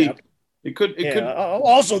could be. Yeah. It could.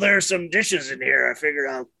 Also, there's some dishes in here. I figured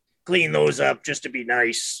I'll clean those up just to be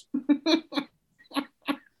nice.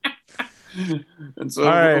 And so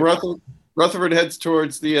Rutherford heads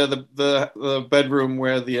towards the bedroom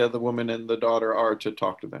where the woman and the daughter are to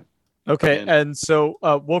talk to them. Okay, and so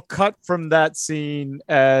we'll cut from that scene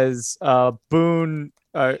as Boone.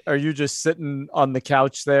 Are you just sitting on the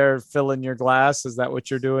couch there, filling your glass? Is that what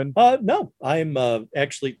you're doing? No, I'm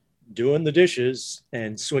actually doing the dishes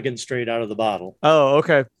and swigging straight out of the bottle. Oh,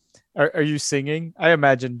 okay. Are you singing? I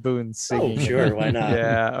imagine Boone singing. Oh, sure, why not?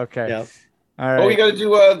 Yeah. Okay. Yep. All right. Oh, you got to do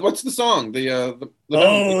what's the song? The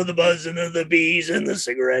buzzing of the bees and the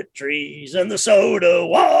cigarette trees and the soda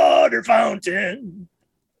water fountain.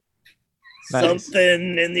 Nice.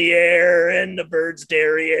 Something in the air and the bird's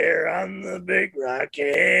derriere on the big rock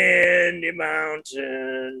candy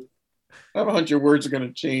mountain. I have a hunch your words are going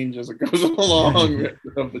to change as it goes along.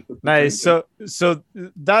 Nice. So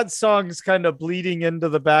that song is kind of bleeding into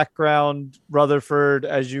the background, Rutherford,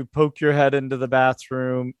 as you poke your head into the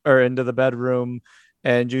bathroom or into the bedroom,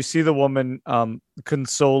 and you see the woman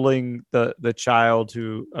consoling the child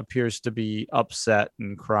who appears to be upset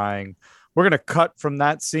and crying. We're going to cut from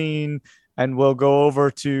that scene. And we'll go over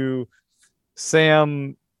to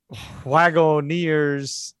Sam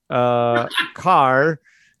Wagoneer's car,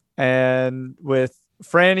 and with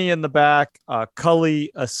Franny in the back,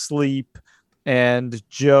 Cully asleep, and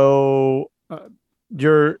Joe,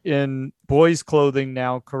 you're in boys' clothing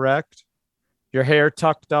now, correct? Your hair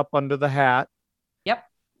tucked up under the hat. Yep.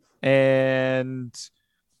 And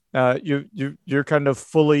you're kind of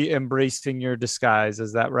fully embracing your disguise.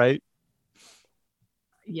 Is that right?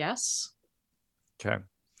 Yes. Okay.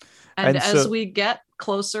 And as we get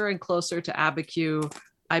closer and closer to Abiquiu,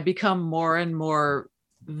 I become more and more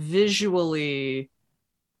visually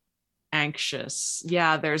anxious.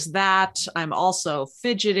 Yeah, there's that. I'm also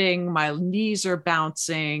fidgeting. My knees are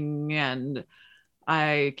bouncing, and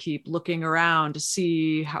I keep looking around to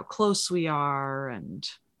see how close we are, and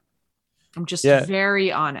I'm just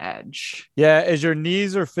very on edge. Yeah, as your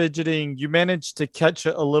knees are fidgeting, you manage to catch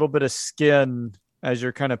a little bit of skin as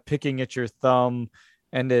you're kind of picking at your thumb,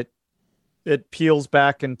 and it peels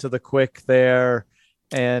back into the quick there,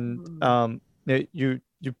 and you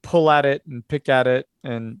pull at it and pick at it,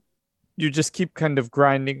 and you just keep kind of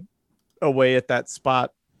grinding away at that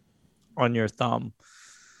spot on your thumb.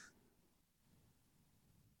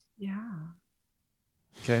 Yeah.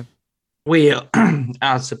 Okay. Well,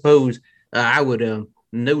 I suppose I would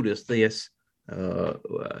notice this.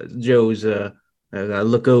 Joe's I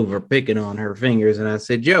look over picking on her fingers, and I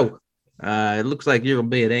said, Joe, it looks like you're a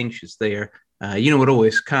bit anxious there. You know what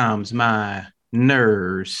always calms my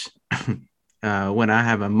nerves when I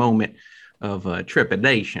have a moment of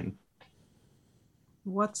trepidation.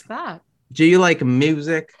 What's that? Do you like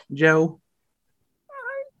music, Joe?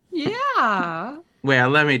 Yeah. Well,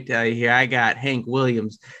 let me tell you here, I got Hank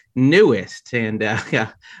Williams' newest, and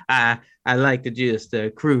I like to just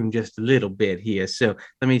croon just a little bit here. So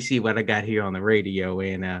let me see what I got here on the radio,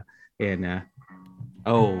 and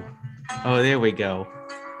oh, there we go.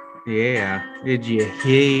 Yeah, did you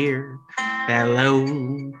hear that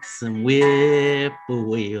lonesome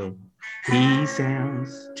whippoorwill? He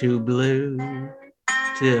sounds too blue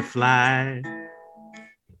to fly.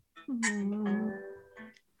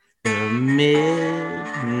 The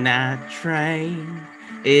midnight train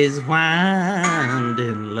is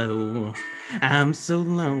winding low. I'm so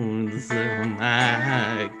lonesome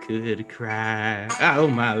I could cry. Oh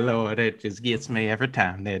my Lord, it just gets me every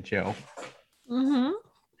time there, Joe. Mm-hmm.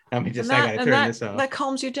 I mean, I gotta turn this off. That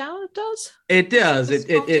calms you down. It does. It does.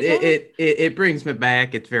 It brings me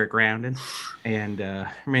back. It's very grounding, and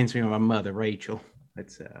reminds me of my mother, Rachel.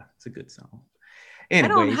 It's a good song.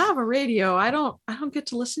 Anyways, I don't have a radio. I don't get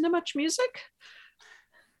to listen to much music.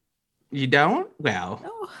 You don't? Well,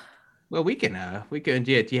 no. Well, we can.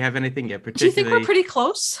 Do you have anything yet? Do you think we're pretty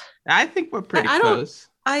close? I think we're pretty close.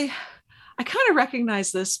 I kind of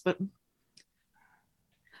recognize this, but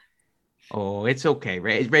oh, it's okay,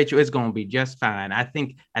 Rachel. It's going to be just fine. I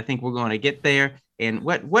think we're going to get there. And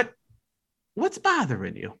what's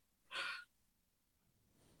bothering you?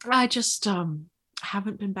 I just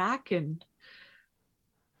haven't been back in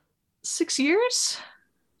 6 years.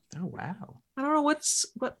 Oh wow. I don't know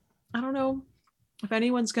I don't know if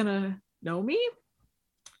anyone's gonna know me.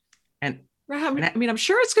 And I mean, I'm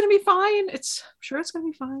sure it's gonna be fine. I'm sure it's gonna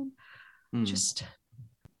be fine. Just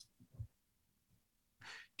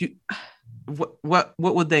what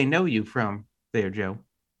would they know you from there, Joe?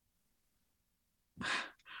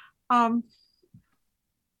 I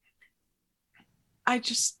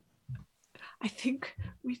think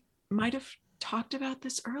we might have talked about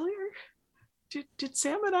this earlier. Did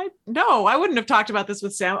Sam and I? No, I wouldn't have talked about this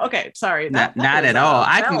with Sam. Okay, sorry. Not at all.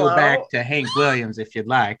 I can go back to Hank Williams if you'd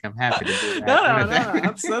like. I'm happy to do that. No.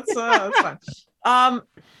 That's fine.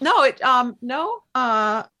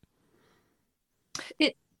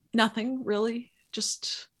 Nothing really.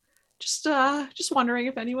 Just wondering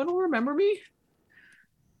if anyone will remember me.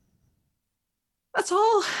 That's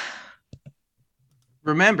all.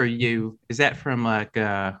 Remember you? Is that from like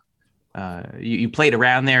you played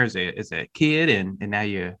around there as a kid and now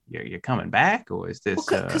you're coming back, or is this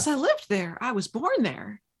because I lived there? I was born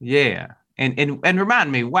there. Yeah. And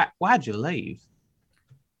remind me, why'd you leave?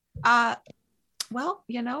 Well,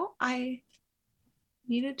 I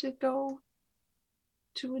needed to go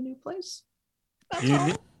to a new place.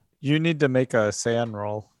 You need to make a sand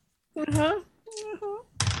roll.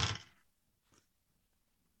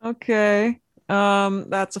 Okay.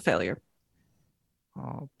 That's a failure.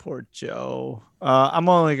 Oh, poor Joe. I'm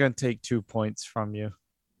only going to take 2 points from you.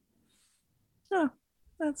 Oh,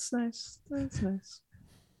 that's nice.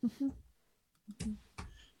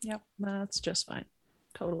 Yep, that's just fine.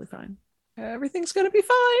 Totally fine. Everything's going to be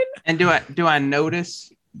fine. And do I notice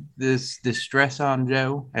this distress on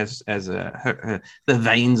Joe as the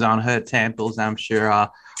veins on her temples, I'm sure,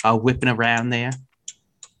 are whipping around there?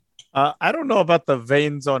 I don't know about the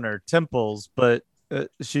veins on her temples, but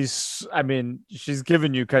she's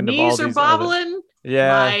giving you kind of all these knees are bobbling.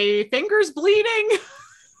 Yeah, my fingers bleeding.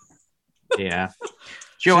 Yeah,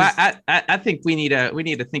 Joe, I think we need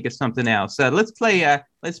to think of something else. Let's play I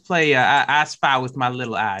Spy with My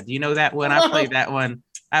Little Eye. Do you know that one? I play that one.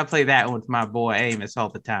 I play that one with my boy Amos all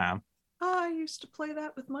the time. I used to play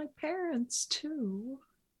that with my parents too.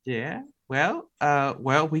 Yeah. Well,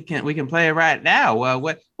 we can play it right now.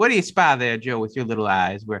 What do you spy there, Joe, with your little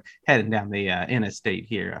eyes? We're heading down the interstate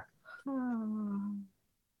here.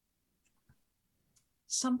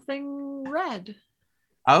 Something red.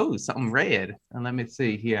 Oh, something red. And let me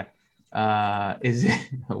see here. Is it?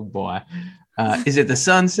 Oh boy. Is it the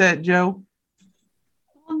sunset, Joe?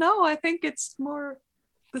 Well, no, I think it's more.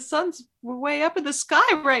 The sun's way up in the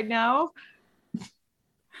sky right now.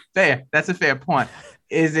 Fair. That's a fair point.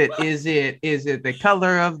 Is it the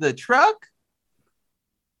color of the truck?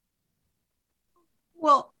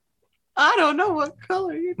 Well, I don't know what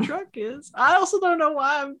color your truck is. I also don't know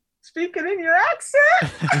why I'm speaking in your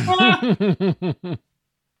accent.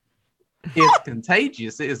 It's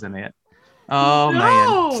contagious, isn't it? Oh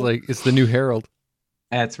man. It's like it's the new Herald.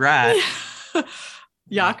 That's right.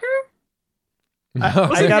 Yaker? No,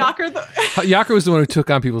 Was it Yaker? Yaker was the one who took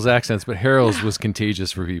on people's accents, but Harold's was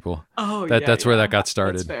contagious for people. Oh, That's where that got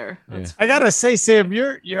started. That's fair. That's I gotta say, Sam,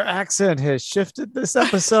 your accent has shifted this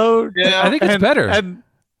episode. Yeah. I think it's better. And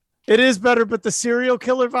it is better, but the serial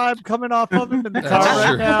killer vibe coming off of him in the car That's right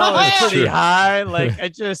true. now is That's pretty true. high. Like,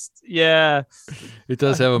 It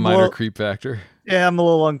does have a minor Well- creep factor. Yeah, I'm a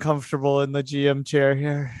little uncomfortable in the GM chair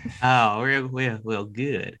here. Oh, well,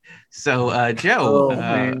 good. So, Joe,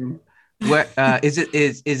 man. what is it?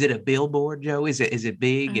 Is it a billboard, Joe? Is it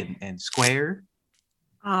big and square?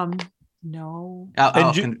 No.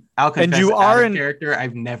 I'll confess you that are out of in- character.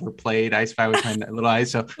 I've never played I Spy with My Little Eyes,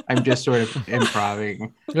 so I'm just sort of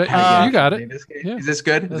improving. You got it. Yeah. Is this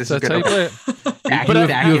good? That's, This is that's how you good. play it. Back- You have,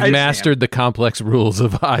 back you in have Sam. mastered the complex rules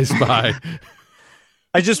of I Spy.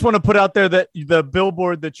 I just want to put out there that the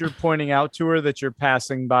billboard that you're pointing out to her that you're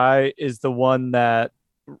passing by is the one that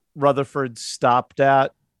Rutherford stopped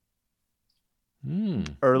at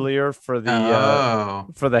earlier for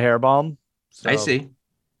the hair bomb. So, I see.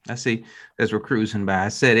 As we're cruising by, I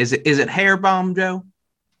said, "Is it hair bomb, Joe?"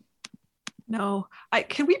 No.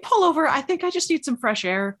 Can we pull over? I think I just need some fresh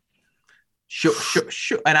air. Sure.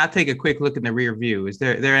 And I'll take a quick look in the rear view. Is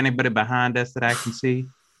there anybody behind us that I can see?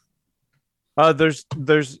 There's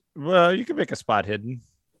well, you can make a spot hidden.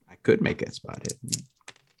 I could make that spot hidden.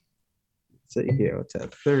 Let's see here. What's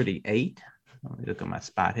up? 38. Let me look at my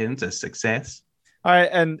spot hidden. It's a success. All right,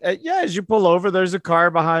 and as you pull over, there's a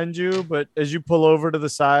car behind you, but as you pull over to the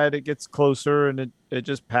side, it gets closer and it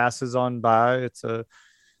just passes on by. It's a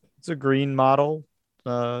green model.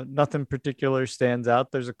 Nothing particular stands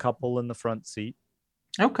out. There's a couple in the front seat.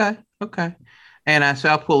 Okay. And so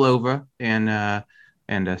I'll pull over and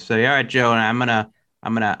say, "All right, Joe, and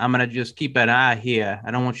I'm gonna just keep an eye here.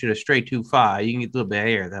 I don't want you to stray too far. You can get a little bit of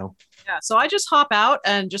air though." Yeah. So I just hop out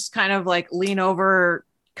and just kind of like lean over,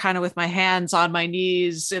 kind of with my hands on my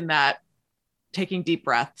knees in that, taking deep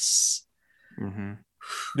breaths. Mm-hmm.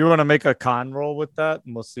 Do you want to make a con roll with that?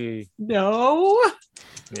 And we'll see. No.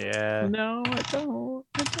 Yeah. No, I don't.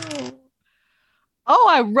 Oh,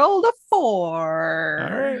 I rolled a 4.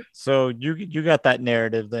 All right. So you got that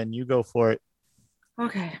narrative then. You go for it.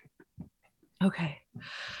 Okay.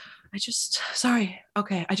 Sorry.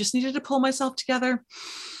 Okay. I just needed to pull myself together.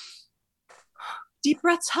 Deep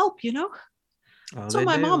breaths help, you know? That's what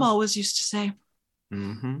my mom always used to say.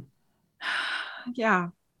 Mm-hmm. Yeah.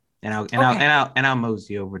 And I'll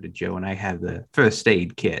mosey over to Joe, and I have the first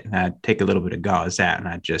aid kit, and I take a little bit of gauze out, and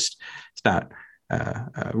I just start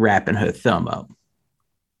wrapping her thumb up.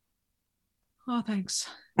 Oh, thanks.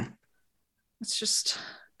 It's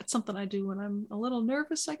something I do when I'm a little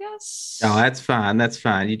nervous, I guess. Oh, that's fine.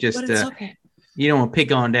 You just But it's okay. You don't want to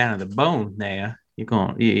pick on down to the bone there. You're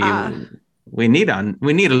going. We need a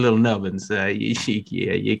little nubbins. You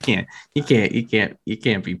can't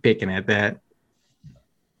be picking at that.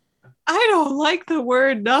 I don't like the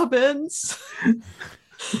word nubbins.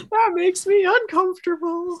 That makes me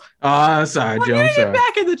uncomfortable. Oh, I'm sorry, I'm Joe. gonna I'm sorry. get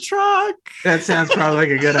back in the truck. That sounds probably like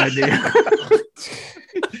a good idea.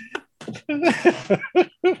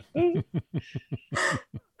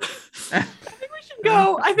 I think we should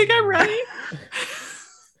go. I think I'm ready.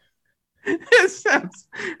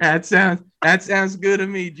 That sounds good to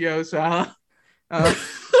me, Joe. So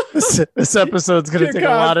This episode's gonna Dear take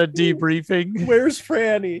God. a lot of debriefing. Where's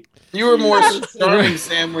Franny? You were more starving,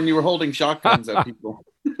 Sam, when you were holding shotguns at people.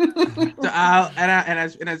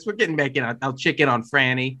 as we're getting back in, I'll check in on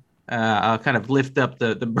Franny. I'll kind of lift up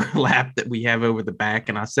the burlap that we have over the back,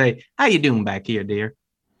 and I'll say, "How you doing back here, dear?"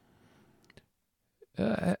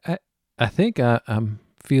 I think I'm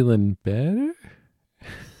feeling better.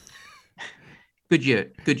 Could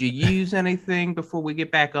you use anything before we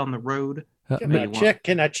get back on the road?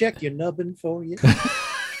 Can I check your nubbin for you?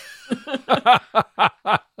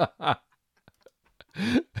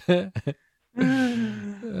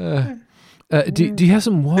 Do you have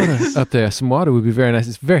some water up there? Some water would be very nice.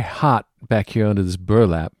 It's very hot back here under this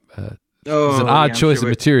burlap. It's an odd choice of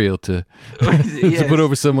material to to put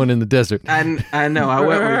over someone in the desert. I know. I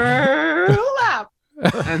went with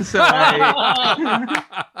and so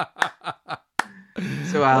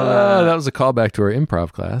I'll. That was a callback to our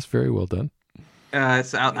improv class. Very well done.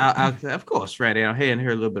 So I'll of course, right. I'll hand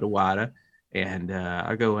her a little bit of water, and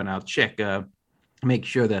I'll go and I'll check, make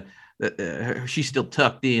sure that she's still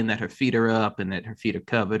tucked in, that her feet are up, and that her feet are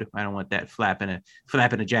covered. I don't want that flapping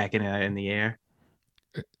a jacket in the air.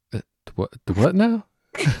 The what now?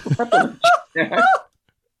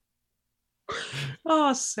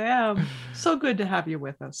 Oh, Sam, so good to have you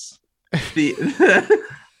with us.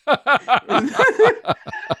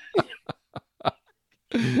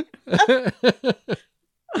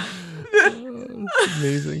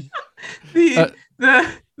 Amazing.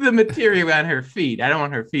 The material on her feet. I don't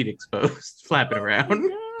want her feet exposed, flapping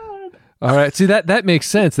around. All right. See, that makes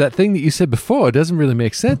sense. That thing that you said before doesn't really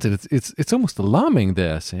make sense. And it's almost alarming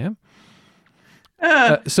there, Sam.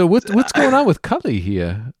 So what's going on with Cully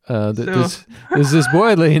here? There's this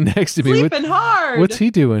boy laying next to me. Sleeping hard. What's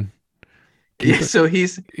he doing? Yeah, so he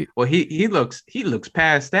looks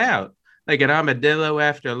passed out like an armadillo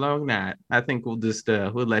after a long night. I think we'll just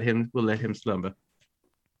we'll let him slumber.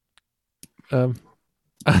 Aren't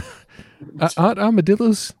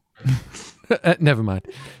armadillos? Never mind.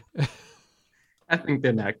 I think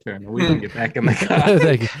they're nocturnal. We can get back in the car.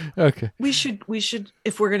 Thank you. Okay. We should,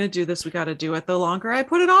 if we're going to do this, we got to do it. The longer I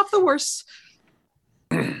put it off, the worse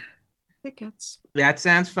it gets. That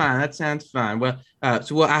sounds fine. Well, I'll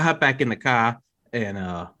hop back in the car and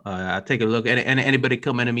I'll take a look. And anybody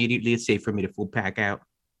come in immediately, it's safe for me to full pack out.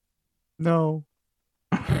 No.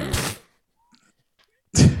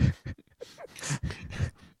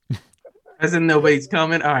 As in nobody's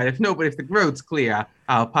coming. All right, if the road's clear,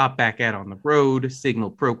 I'll pop back out on the road, signal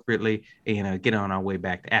appropriately, and get on our way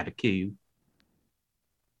back to Abiquiu.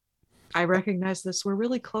 I recognize this. We're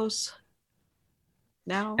really close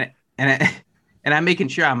now. And I'm making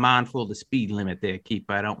sure I'm mindful of the speed limit there,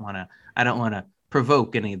 Keeper. I don't want to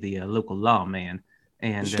provoke any of the local lawmen.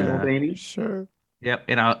 And sure. Yep.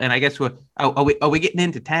 And I guess are we getting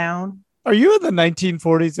into town? Are you in the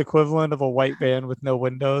 1940s equivalent of a white van with no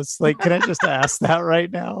windows? Like, can I just ask that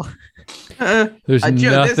right now? There's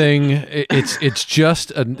nothing. It's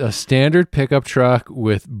just a standard pickup truck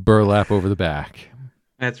with burlap over the back.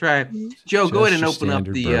 That's right. Joe, go ahead and open up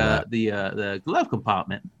burlap. the glove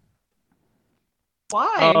compartment.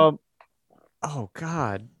 Why? Oh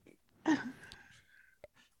God.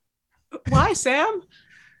 Why, Sam?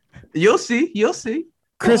 You'll see.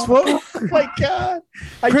 Chris, what? Oh my God!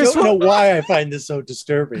 Chris, don't know why I find this so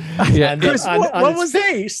disturbing. Yeah, Chris, on what its was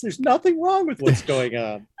face, there's nothing wrong with what's going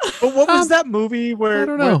on. But what was that movie where I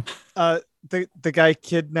don't know. The guy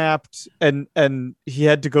kidnapped and he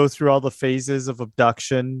had to go through all the phases of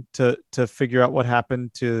abduction to figure out what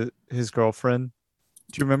happened to his girlfriend?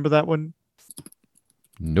 Do you remember that one?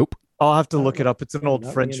 Nope. I'll have to look it up. It's an old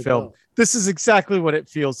French film. This is exactly what it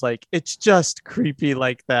feels like. It's just creepy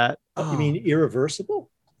like that. You mean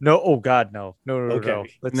Irreversible? No. Oh God, no.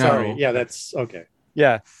 Okay. That's Sorry. Yeah, that's okay.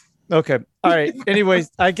 Yeah. Okay. All right. Anyways,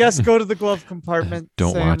 I guess go to the glove compartment.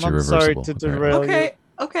 Don't Sam. watch I'm Irreversible, sorry to derail you.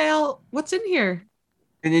 Okay. What's in here?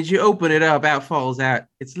 And as you open it up, out falls out.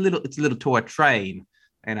 It's a little toy train.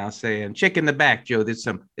 And I'll say, and check in the back, Joe. There's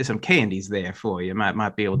some candies there for you.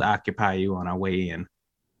 Might be able to occupy you on our way in.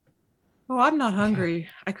 Oh, I'm not hungry.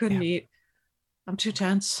 I couldn't eat. I'm too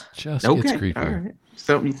tense. Just gets creepier. All right.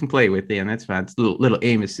 Something you can play with, then. That's fine. It's little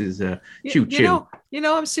Amos's choo choo. You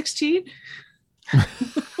know, I'm 16.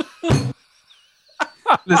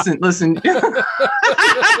 Listen.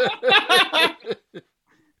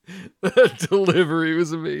 That delivery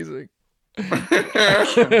was amazing. And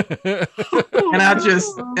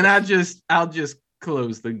I'll just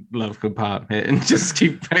close the glove compartment and just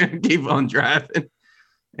keep on driving.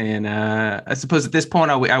 And I suppose at this point,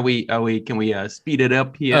 can we speed it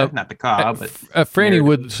up here? Not the car, but Franny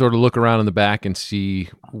would sort of look around in the back and see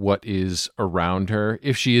what is around her.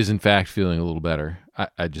 If she is in fact feeling a little better,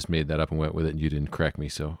 I just made that up and went with it, and you didn't correct me,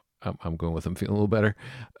 so I'm going with I'm feeling a little better.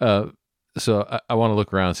 So I want to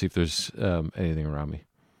look around and see if there's anything around me.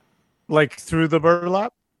 Like through the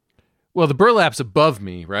burlap? Well, the burlap's above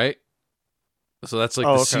me, right? So that's like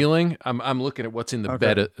the okay. ceiling. I'm looking at what's in the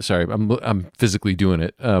bed. Sorry, I'm physically doing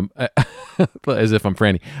it as if I'm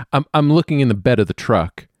Franny. I'm looking in the bed of the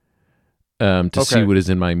truck to see what is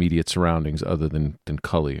in my immediate surroundings other than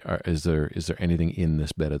Cully. Is there anything in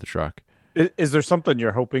this bed of the truck? Is there something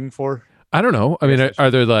you're hoping for? I don't know. I mean, Yes, are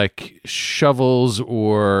there like shovels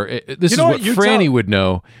or this is know what what? You Franny tell- would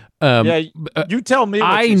know. Yeah, you tell me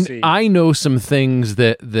what you see. I know some things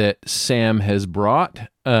that Sam has brought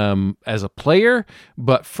as a player,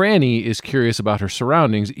 but Franny is curious about her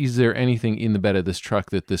surroundings. Is there anything in the bed of this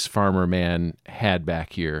truck that this farmer man had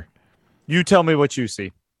back here? You tell me what you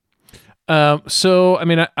see. So I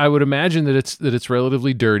mean, I would imagine that it's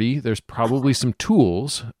relatively dirty. There's probably some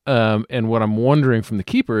tools, and what I'm wondering from the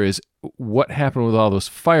keeper is what happened with all those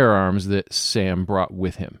firearms that Sam brought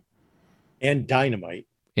with him And dynamite.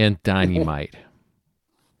 and dynamite.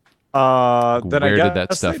 Then I Where guess did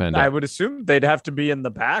that stuff end I up? would assume they'd have to be in the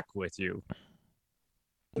back with you.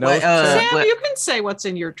 No, Well, Sam, what- you can say what's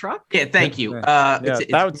in your truck. Yeah, thank you. yeah, It's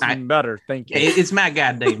that would my, seem better. Thank you. it's my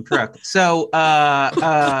goddamn truck. So,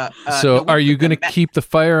 So are you going to keep the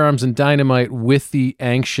firearms and dynamite with the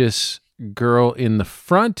anxious girl in the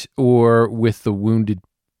front or with the wounded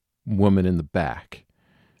woman in the back?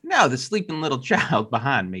 No, the sleeping little child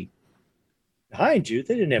behind me. Behind you,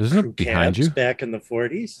 they didn't have Isn't it crew behind cabs you? back in the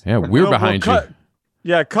 40s. Yeah, we're No, well, behind you.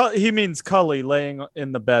 Yeah, he means Cully laying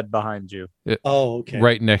in the bed behind you. Oh, okay.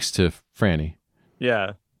 Right next to Franny.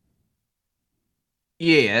 Yeah.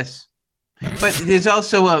 Yes. But there's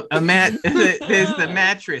also a mat. There's the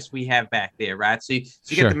mattress we have back there, right? So you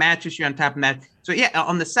Sure. get the mattress. You're on top of that. So yeah,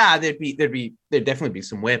 on the side there'd definitely be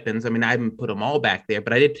some weapons. I mean, I haven't put them all back there,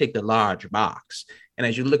 but I did take the large box. And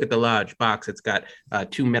as you look at the large box, it's got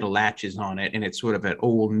 2 metal latches on it, and it's sort of an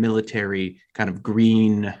old military kind of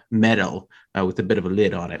green metal with a bit of a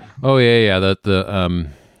lid on it. Oh yeah. The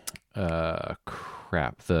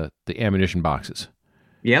crap. The ammunition boxes.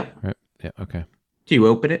 Yep. Right. Yeah. Okay. Do you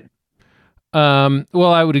open it?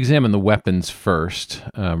 Well, I would examine the weapons first,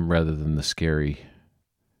 rather than the scary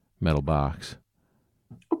metal box.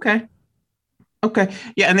 Okay.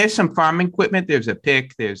 Yeah, and there's some farming equipment. There's a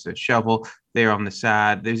pick, there's a shovel there on the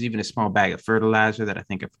side. There's even a small bag of fertilizer that I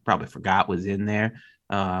think I probably forgot was in there.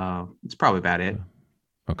 It's probably about it.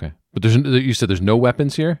 Okay. But you said there's no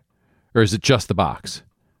weapons here? Or is it just the box?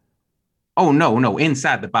 Oh no,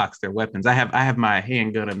 inside the box there are weapons. I have my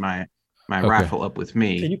handgun and my Okay. rifle up with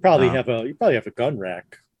me. And you probably have a gun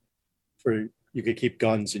rack for you could keep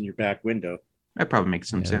guns in your back window. That probably makes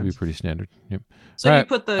some Yeah, that'd be sense. pretty standard. Yep. So All you right,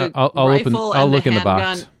 put the I'll open- rifle I'll and look the in the box.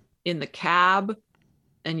 handgun in the cab,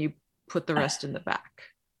 and you put the rest in the back.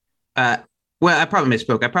 Well, I probably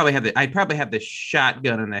misspoke. I probably have the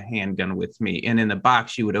shotgun and the handgun with me, and in the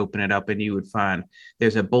box you would open it up and you would find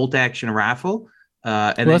there's a bolt action rifle. And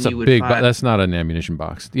Well, then that's you a would big find, that's not an ammunition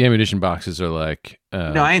box. The ammunition boxes are like no, I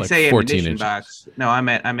didn't like say 14 ammunition inches. box. No, I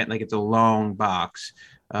meant like it's a long box.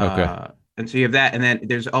 Okay. And so you have that, and then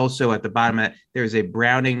there's also at the bottom of it, there's a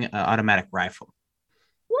Browning automatic rifle.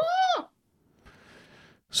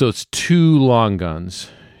 So it's 2 long guns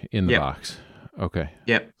in the Yep. box. Okay.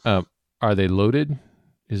 Yep. Are they loaded?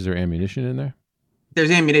 Is there ammunition in there?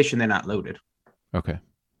 There's ammunition. They're not loaded. Okay.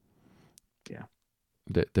 Yeah.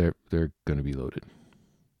 They're going to be loaded.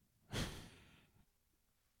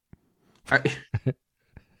 All right.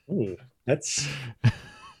 Ooh, that's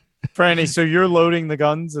Franny, so you're loading the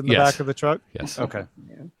guns in the Yes. back of the truck? Yes. Okay.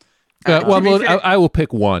 Well, To be fair- I will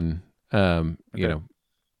pick one. You Okay. know,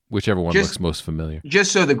 whichever one Just- looks most familiar.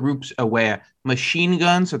 Just so the group's aware, machine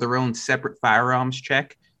guns are their own separate firearms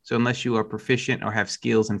check. So unless you are proficient or have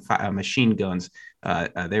skills in machine guns,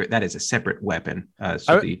 that is a separate weapon.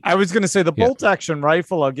 I was going to say the Yeah. bolt action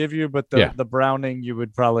rifle I'll give you, but Yeah. the Browning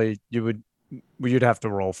you'd have to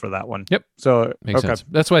roll for that one. Yep. So Makes okay. sense.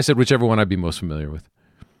 That's why I said whichever one I'd be most familiar with.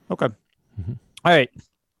 Okay. Mhm. All right.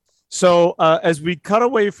 So as we cut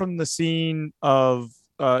away from the scene of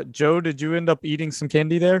Joe, did you end up eating some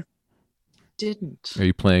candy there? Didn't. Are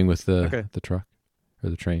you playing with the Okay. truck or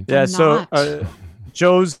the train? Yeah. I'm So not.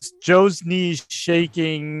 Joe's knees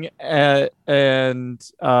shaking and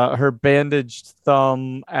her bandaged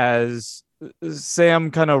thumb as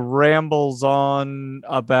Sam kind of rambles on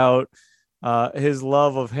about his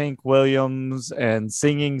love of Hank Williams and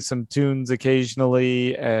singing some tunes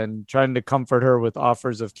occasionally and trying to comfort her with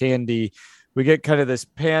offers of candy. We get kind of this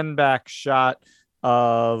pan back shot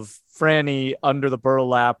of Franny under the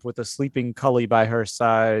burlap with a sleeping Cully by her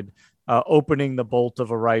side, opening the bolt of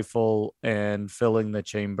a rifle and filling the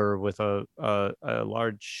chamber with a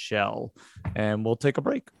large shell. And we'll take a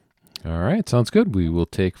break. All right. Sounds good. We will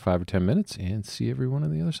take 5 or 10 minutes and see everyone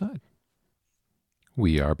on the other side.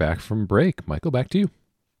 We are back from break. Michael, back to you.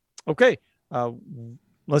 Okay.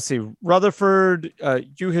 Let's see. Rutherford,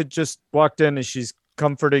 you had just walked in and she's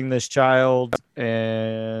comforting this child,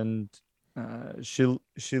 and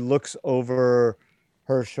she looks over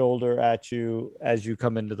her shoulder at you as you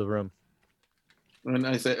come into the room. And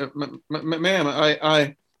I say,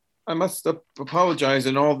 ma'am, I must apologize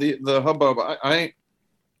in all the hubbub.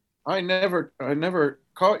 I never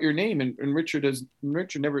caught your name, and Richard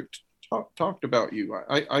never talked about you.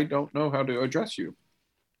 I don't know how to address you.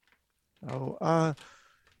 Oh,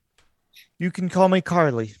 you can call me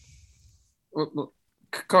Carly. Well,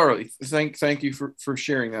 Carly, thank you for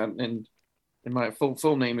sharing that. And my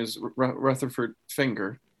full name is Rutherford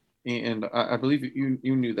Finger, and I believe you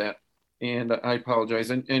knew that. And I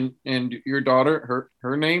apologize. And your daughter,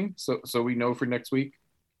 her name, so we know for next week.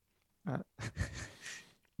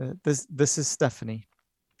 This is Stephanie.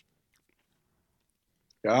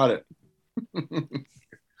 Got it.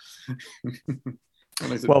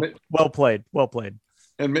 Said, well played. Well played.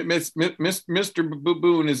 And Mr.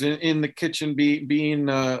 Boone is in the kitchen, being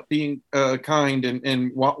kind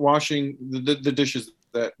and washing the dishes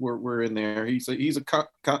that were in there. He's a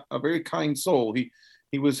very kind soul.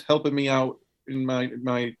 He was helping me out in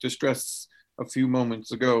my distress a few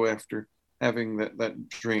moments ago after having that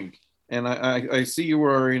drink. And I see you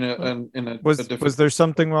were in a was there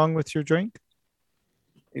something wrong with your drink?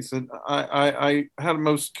 He said, I had a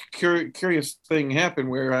most curious thing happen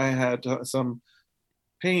where I had some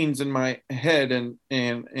pains in my head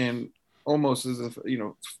and almost as if,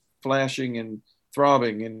 flashing and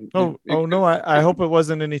throbbing. And no, I hope it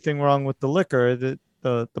wasn't anything wrong with the liquor.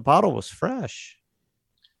 The bottle was fresh.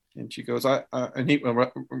 And she goes,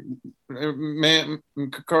 ma'am,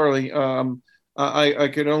 Carly, I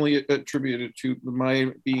could only attribute it to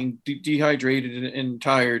my being dehydrated and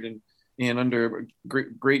tired and under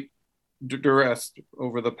great duress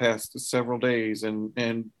over the past several days,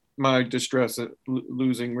 and my distress at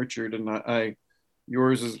losing Richard, and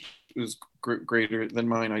yours is greater than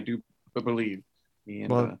mine, I do believe.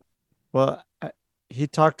 And, he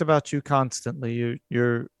talked about you constantly.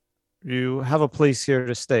 You have a place here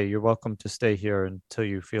to stay. You're welcome to stay here until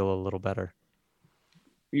you feel a little better.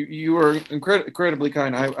 You are incredibly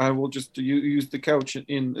kind. I will just use the couch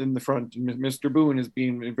in the front. And Mr. Boone is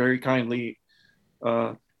being very kindly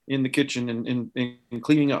in the kitchen and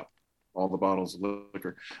cleaning up all the bottles of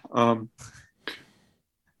liquor. I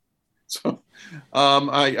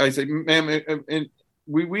say, ma'am, and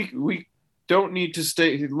we don't need to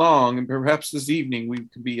stay long, and perhaps this evening we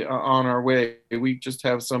could be on our way. We just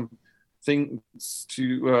have some things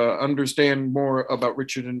to understand more about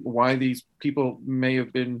Richard and why these people may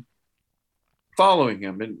have been following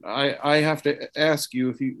him. And I have to ask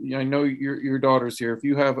you, I know your daughter's here, if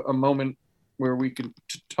you have a moment where we can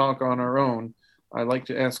talk on our own, I'd like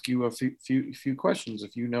to ask you a few questions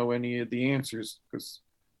if you know any of the answers, because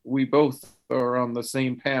we both are on the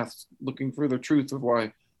same path looking for the truth of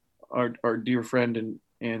why our dear friend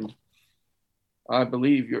and I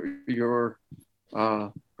believe you're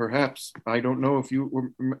perhaps, I don't know if you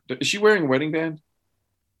were, is she wearing a wedding band?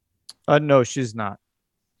 No, she's not.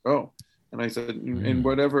 Oh, and I said, in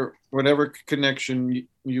whatever connection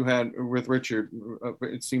you had with Richard,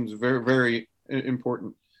 it seems very, very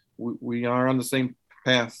important. We are on the same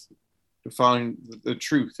path to find the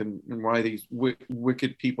truth and why these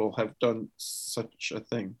wicked people have done such a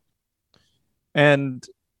thing. And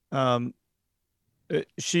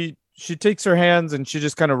she takes her hands and she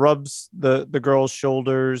just kind of rubs the girl's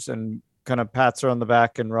shoulders and kind of pats her on the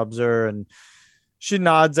back and rubs her, and she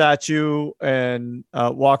nods at you and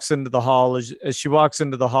walks into the hall. As she walks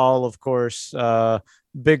into the hall, of course,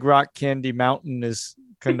 Big Rock Candy Mountain is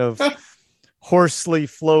kind of hoarsely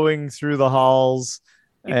flowing through the halls.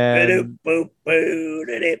 And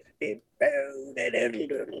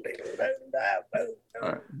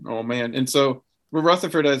oh man. And so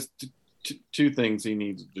Rutherford has two things he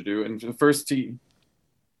needs to do. And first he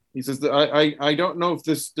says that I don't know if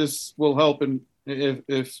this will help, and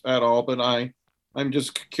if at all, but I'm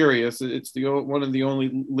just curious. It's one of the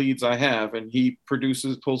only leads I have. And he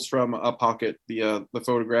pulls from a pocket the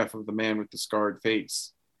photograph of the man with the scarred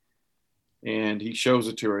face, and he shows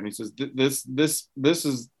it to her, and he says, this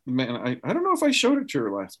is the man. I don't know if I showed it to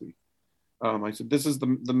her last week. I said, this is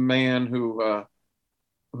the man who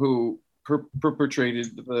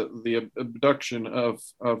perpetrated the abduction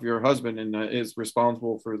of your husband and is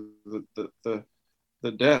responsible for the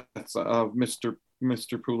deaths of Mr.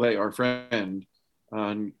 Poulet, our friend,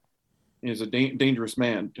 is a dangerous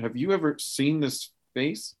man. Have you ever seen this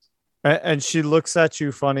face? And she looks at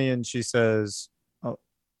you funny and she says, oh,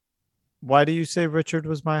 why do you say Richard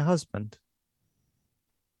was my husband?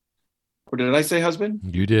 Or did I say husband?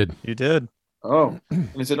 You did. You did. Oh, and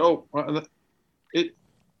I said, oh,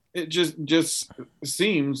 it just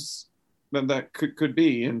seems that could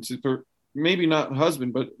be, and maybe not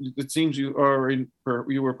husband, but it seems you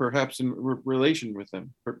were perhaps in relation with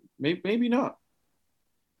him. Maybe not.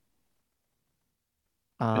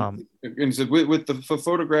 Um, And said with the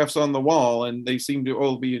photographs on the wall, and they seem to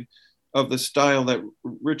all be of the style that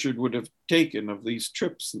Richard would have taken of these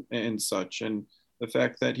trips and such, and the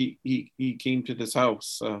fact that he came to this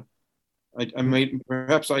house. I made,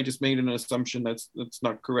 perhaps I just made an assumption that's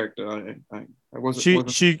not correct. I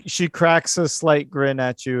wasn't. she cracks a slight grin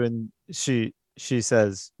at you, and she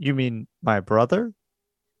says, "You mean my brother?"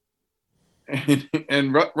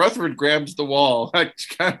 And Rutherford grabs the wall.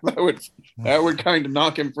 That would kind of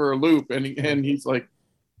knock him for a loop, and he's like,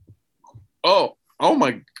 "Oh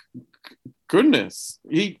my goodness!"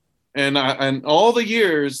 And all the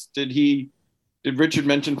years did Richard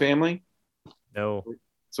mention family? No.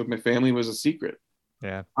 So my family was a secret.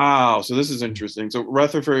 Yeah. Wow. So this is interesting. So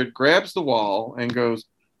Rutherford grabs the wall and goes,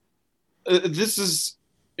 "This is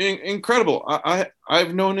incredible.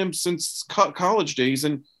 I've known him since college days,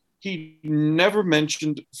 and he never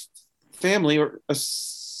mentioned family or a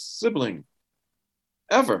sibling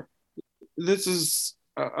ever. This is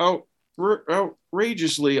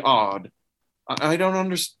outrageously odd. I don't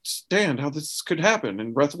understand how this could happen."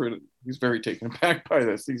 And Rutherford, he's very taken aback by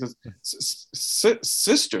this. He says,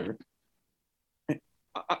 "Sister,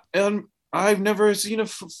 and I've never seen a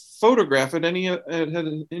photograph at any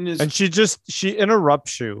in his." And she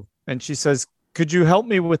interrupts you, and she says, "Could you help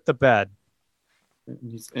me with the bed?"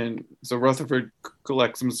 And so Rutherford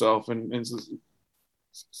collects himself and says,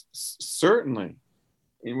 "Certainly."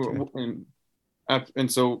 And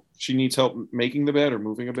so she needs help making the bed or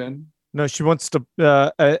moving a bed? No, she wants to,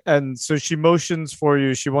 and so she motions for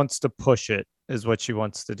you. She wants to push it, is what she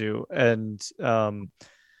wants to do. And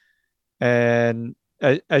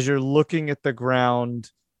as you're looking at the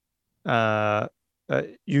ground,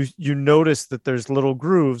 you notice that there's little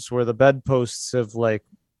grooves where the bedposts have like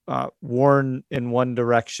worn in one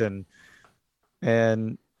direction,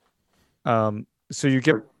 and so you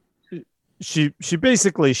get. She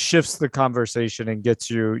basically shifts the conversation and gets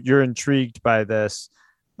you. You're intrigued by this.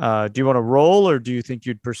 Do you want to roll, or do you think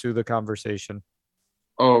you'd pursue the conversation?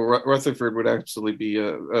 Oh, Rutherford would actually be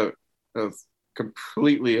a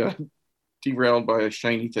completely derailed by a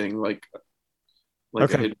shiny thing like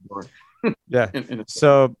Okay. a hidden door. Yeah.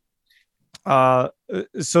 So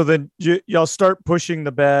Then y'all start pushing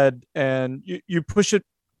the bed, and you push it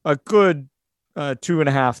a good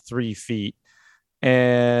 2.5, 3 feet,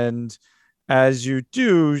 and as you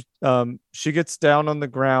do, she gets down on the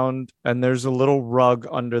ground, and there's a little rug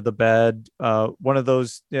under the bed. One of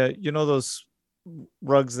those, those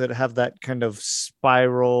rugs that have that kind of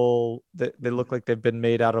spiral that they look like they've been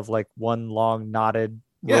made out of like one long knotted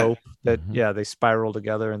rope that, they spiral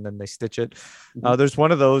together and then they stitch it. There's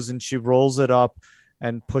one of those, and she rolls it up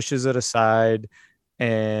and pushes it aside.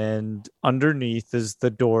 And underneath is the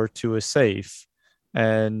door to a safe.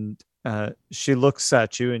 And she looks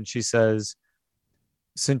at you and she says,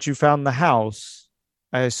 "Since you found the house,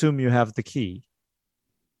 I assume you have the key."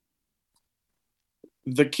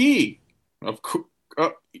 The key, of course.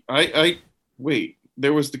 I wait.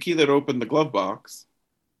 There was the key that opened the glove box.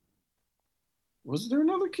 Was there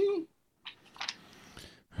another key?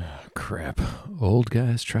 Crap. Old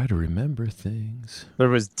guys try to remember things. There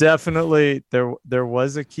was definitely there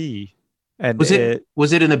was a key, and was it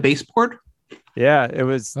in the baseboard? Yeah, it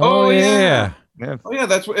was. Oh yeah. Yeah. Oh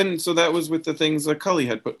yeah, and so that was with the things that Cully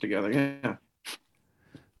had put together. Yeah.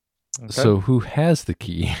 Okay. So who has the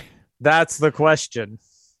key? That's the question.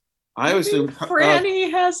 I was Franny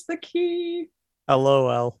has the key.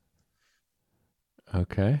 LOL.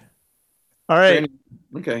 Okay. All right.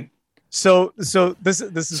 Okay. So this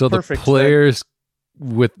is so perfect.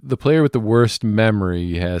 The player with the worst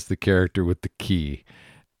memory has the character with the key.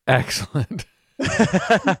 Excellent.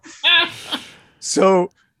 But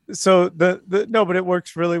it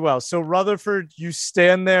works really well. So Rutherford, you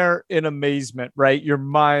stand there in amazement, right? Your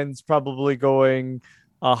mind's probably going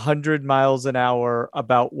 100 miles an hour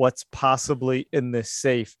about what's possibly in this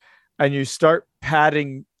safe, and you start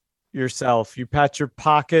patting yourself. You pat your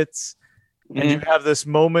pockets, and you have this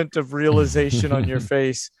moment of realization on your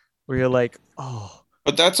face where you're like, "Oh,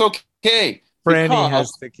 but that's okay. Franny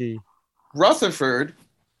has the key." Rutherford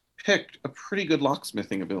picked a pretty good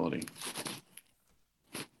locksmithing ability.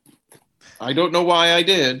 I don't know why I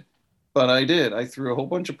did, but I did. I threw a whole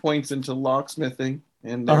bunch of points into locksmithing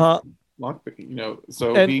and lockpicking.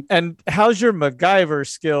 So and how's your MacGyver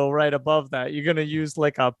skill right above that? You're gonna use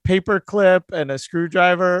like a paper clip and a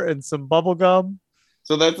screwdriver and some bubble gum.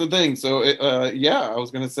 So that's the thing. So I was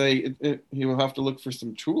gonna say he will have to look for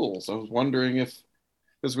some tools. I was wondering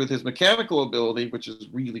because with his mechanical ability, which is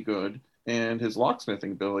really good, and his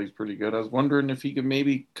locksmithing ability is pretty good, I was wondering if he could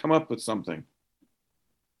maybe come up with something.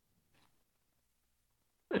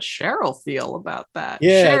 How does Cheryl feel about that?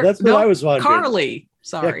 Yeah, that's what I was wondering. Carly,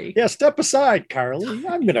 sorry. Yeah, step aside, Carly.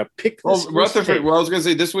 I'm gonna pick this. Well, Rutherford. Well, I was going to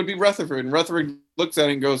say this would be Rutherford, and Rutherford looks at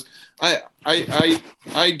it and goes, "I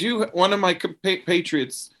do. One of my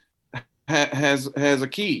compatriots has a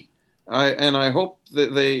key, and I hope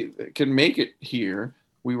that they can make it here.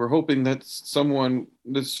 We were hoping that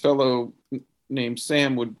this fellow named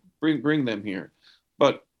Sam, would bring them here,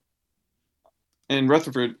 but." And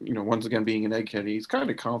Rutherford, once again being an egghead, he's kind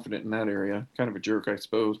of confident in that area. Kind of a jerk, I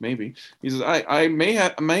suppose. Maybe he says, "I may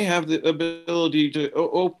have the ability to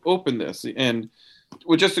open this." And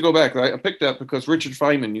well, just to go back, I picked that because Richard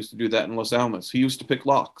Feynman used to do that in Los Alamos. He used to pick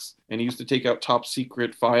locks, and he used to take out top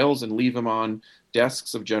secret files and leave them on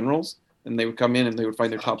desks of generals, and they would come in and they would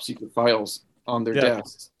find their top secret files on their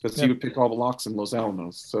desks because he would pick all the locks in Los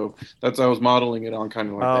Alamos. So that's how I was modeling it on, kind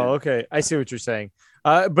of like that. Oh, okay. I see what you're saying.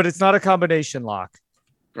 But it's not a combination lock.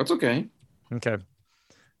 That's okay. Okay.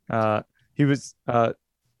 He was.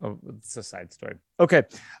 It's a side story. Okay.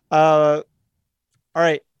 All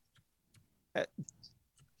right.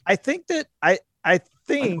 I think that I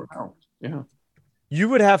think yeah. You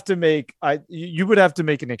would have to make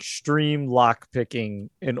an extreme lock picking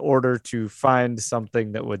in order to find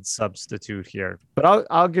something that would substitute here. But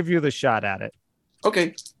I'll give you the shot at it.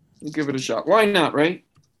 Okay, we'll give it a shot. Why not, right?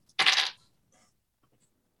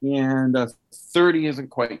 And 30 isn't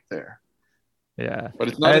quite there. Yeah. But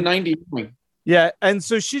it's not a 90. Yeah. And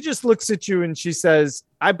so she just looks at you and she says,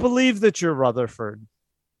 "I believe that you're Rutherford,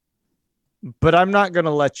 but I'm not going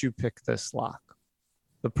to let you pick this lock.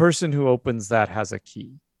 The person who opens that has a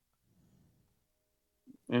key."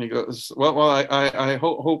 And he goes, well, I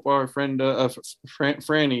hope our friend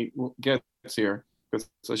Franny gets here, because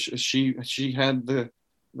she had the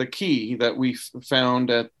key that we found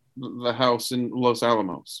at the house in Los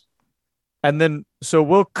Alamos. And then, so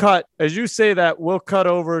we'll cut, as you say that, we'll cut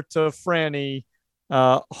over to Franny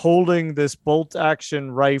holding this bolt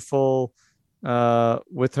action rifle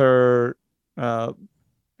with her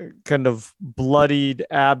kind of bloodied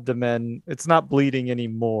abdomen. It's not bleeding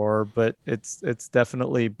anymore, but it's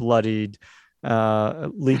definitely bloodied,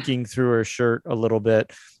 leaking through her shirt a little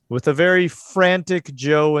bit, with a very frantic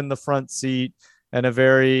Joe in the front seat and a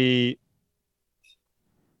very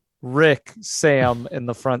Rick Sam in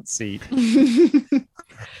the front seat. Can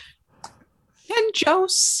Joe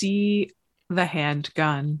see the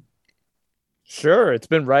handgun? Sure, it's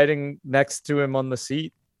been riding next to him on the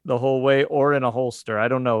seat the whole way, or in a holster. I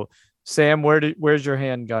don't know. Sam, where's your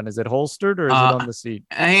handgun? Is it holstered or is it on the seat?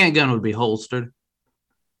 A handgun would be holstered.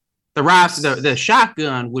 The rifle, the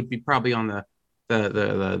shotgun would be probably on the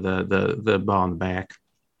ball in the back.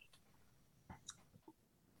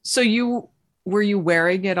 So were you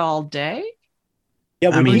wearing it all day?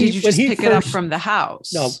 Yeah, or did you just pick it up from the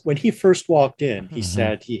house? No, when he first walked in, he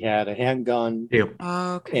said he had a handgun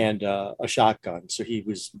and a shotgun. So he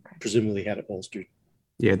was presumably had it holstered.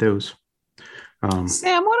 Yeah, those.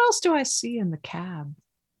 Sam, what else do I see in the cab?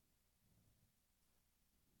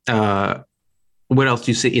 What else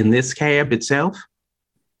do you see in this cab itself?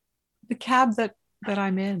 The cab that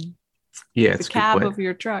I'm in. Yeah, the cab of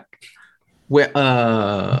your truck.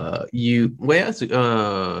 You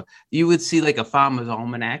would see like a farmer's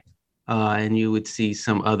almanac, and you would see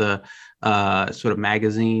some other sort of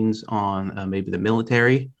magazines on maybe the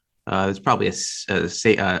military. There's probably a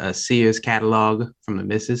Sears catalog from the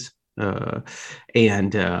missus,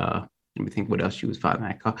 and let me think what else you would find in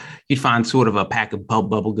that car. You'd find sort of a pack of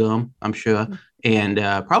bubble gum, I'm sure, and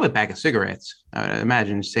probably a pack of cigarettes. I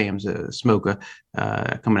imagine Sam's a smoker,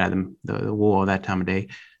 coming out of the war that time of day.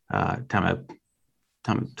 Time of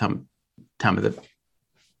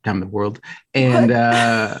the world, and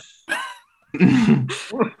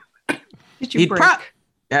did you break?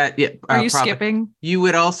 Are you skipping? You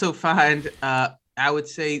would also find, I would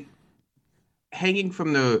say, hanging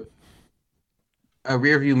from the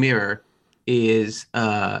rear view mirror is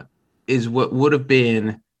what would have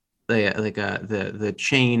been the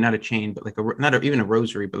chain, not a chain, but not even a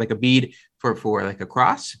rosary, but like a bead for like a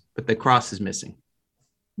cross, but the cross is missing.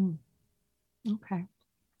 Okay.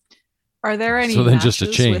 Are there any? So then just a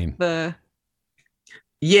chain.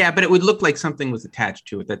 Yeah, but it would look like something was attached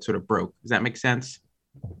to it that sort of broke. Does that make sense?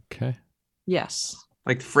 Okay. Yes.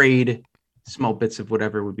 Like frayed small bits of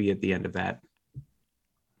whatever would be at the end of that.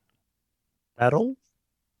 Metal?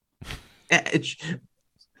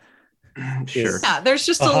 Sure. Yeah, there's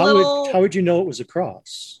just a little. How would you know it was a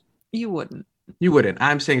cross? You wouldn't. You wouldn't.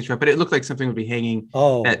 I'm saying it's right, but it looked like something would be hanging.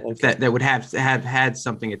 That would have had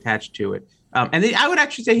something attached to it. And I would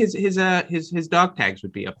actually say his dog tags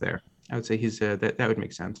would be up there. I would say his that would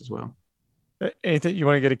make sense as well. Anything you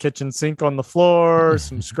want to get a kitchen sink on the floor,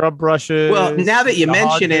 some scrub brushes? Well, now that you a hot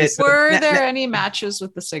mention it, basin? Were there any matches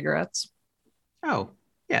with the cigarettes? Oh,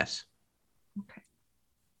 yes.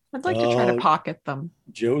 I'd like to try to Oh. pocket them.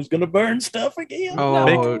 Joe's gonna burn stuff again.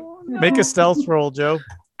 Oh, Make a stealth roll, Joe.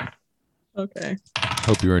 Okay.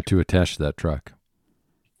 Hope you weren't too attached to that truck.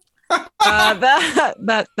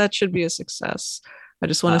 That should be a success. I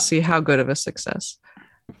just want to see how good of a success.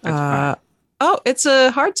 That's It's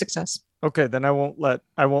a hard success. Okay, then I won't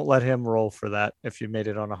let him roll for that if you made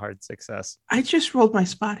it on a hard success. I just rolled my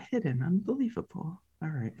spot hidden. Unbelievable. All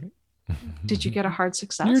right. Did you get a hard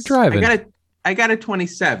success? You're driving. I got a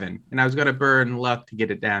 27, and I was going to burn luck to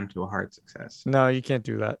get it down to a hard success. No, you can't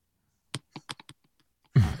do that.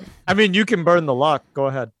 I mean, you can burn the luck. Go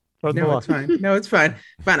ahead. Burn the No, luck. it's fine. No, it's fine.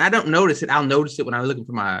 Fine. I don't notice it. I'll notice it when I'm looking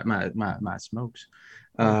for my smokes.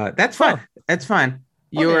 That's fine. That's fine.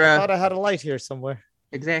 You're I thought I had a light here somewhere.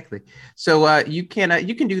 exactly. So you can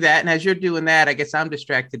do that, and as you're doing that, I guess I'm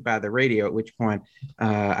distracted by the radio. At which point,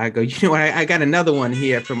 I go, you know what? I got another one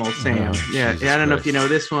here from old Sam. Yeah, Jesus I don't know if Christ. you know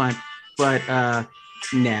this one, but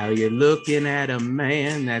now you're looking at a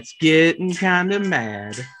man that's getting kind of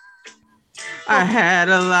mad. I had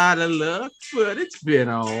a lot of luck, but it's been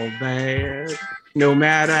all bad. No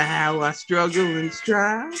matter how I struggle and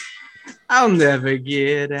strive, I'll never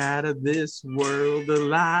get out of this world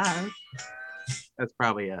alive. That's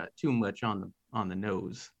probably too much on the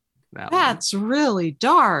nose. That one. That's really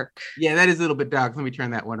dark. Yeah, that is a little bit dark. Let me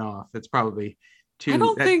turn that one off. That's probably too. I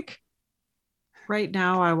don't think right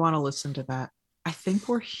now I want to listen to that. I think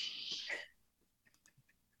we're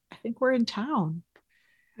in town.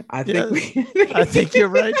 I think. Yeah, I think you're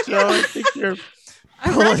right, Joe. I think you're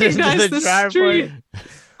I pulling into recognize the the driveway. street.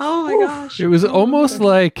 Oh my gosh. It was almost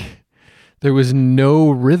like there was no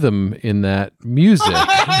rhythm in that music.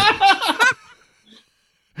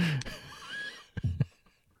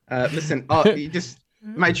 Listen, you just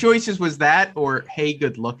my choices was that or Hey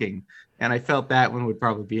Good Looking, and I felt that one would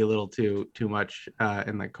probably be a little too much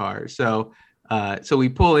in the car. So we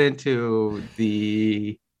pull into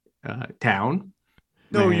the town.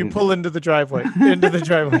 No, you and- pull into the driveway. Into the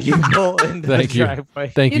driveway. You pull into the Thank you. driveway.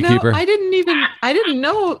 Thank you, Keeper. I didn't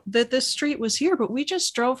know that this street was here, but we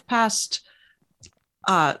just drove past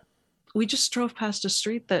a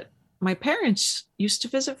street that my parents used to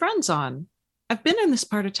visit friends on. I've been in this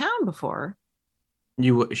part of town before.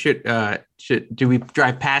 You should do we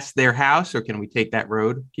drive past their house or can we take that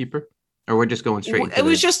road, Keeper? Or we're just going straight? It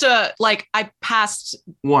was just I passed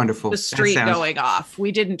wonderful. the That street sounds- going off.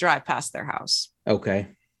 We didn't drive past their house. Okay.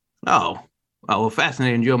 Oh, well,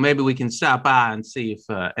 fascinating, Joe. Maybe we can stop by and see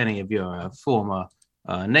if any of your former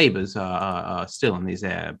neighbors are still in these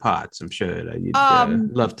parts. I'm sure that you'd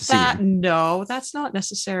love to see them. No, that's not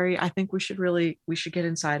necessary. I think we should get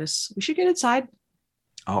inside We should get inside.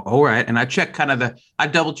 Oh, all right. And I checked I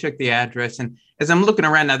double checked the address. And as I'm looking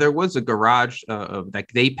around now, there was a garage that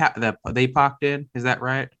they parked in. Is that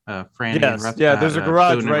right? Franny and Yes. Rutherford, Yeah, there's a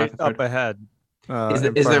garage Boone and right Rutherford? up ahead. Is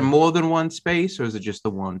in there front. more than one space or is it just the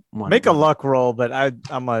one? Make a luck roll, but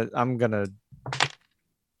I'm gonna.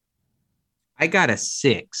 I got a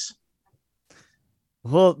 6.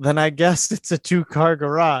 Well, then I guess it's a 2-car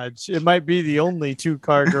garage. It might be the only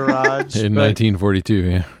 2-car garage In but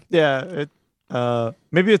 1942, yeah. yeah.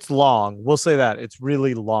 Maybe it's long. We'll say that it's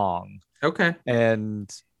really long, Okay.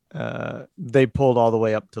 and they pulled all the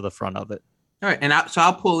way up to the front of it. All right. And so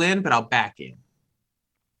I'll pull in, but I'll back in.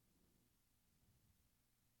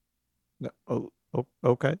 Oh,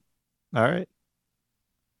 okay, all right.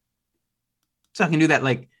 So I can do that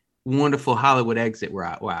like wonderful Hollywood exit where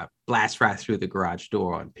I blast right through the garage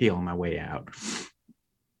door and peel my way out.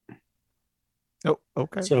 Oh,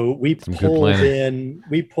 okay. So we Some good planning.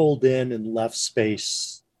 pulled in and left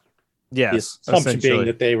space. The Yes, assumption being essentially.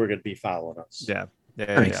 that they were going to be following us. Yeah.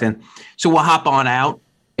 That makes sense. So we'll hop on out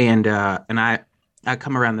and I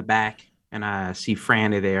come around the back and I see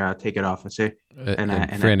Franny there. I'll take it off and say, And I-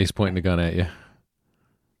 Franny's pointing a gun at you.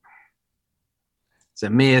 it's a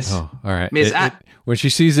miss. Oh, all right. Miss, When she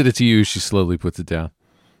sees it, it's you. She slowly puts it down.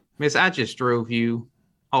 Miss, I just drove you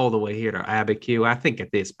all the way here to Abiquiu. I think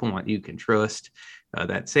at this point you can trust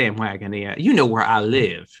that Sam Wagoner. You know where I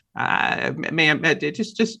live. Ma'am,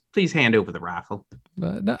 just please hand over the rifle.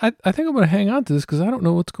 No, I think I'm going to hang on to this because I don't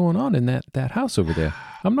know what's going on in that house over there.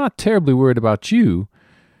 I'm not terribly worried about you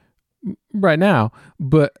right now,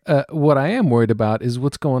 but what I am worried about is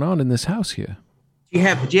what's going on in this house here.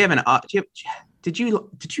 Did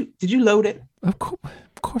you load it? Of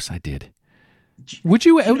course I did. Would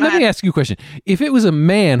you? Let me ask you a question. If it was a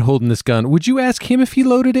man holding this gun, would you ask him if he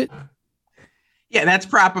loaded it? Yeah, that's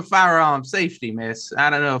proper firearm safety, miss. I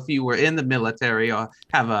don't know if you were in the military or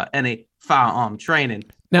have any firearm training,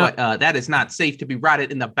 Now- but that is not safe to be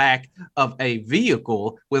riding in the back of a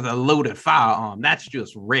vehicle with a loaded firearm. That's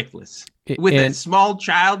just reckless. With a And- small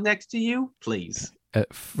child next to you, please.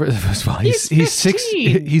 First of all, he's He's 6.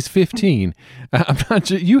 15. He's 15. I'm not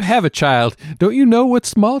sure. You have a child. Don't you know what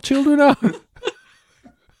small children are?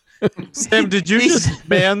 Sam, did you just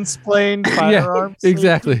mansplain firearms?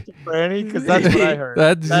 exactly. to Franny? Because that's what I heard.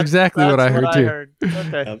 That's exactly what I heard, too.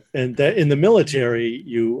 Okay. And in the military,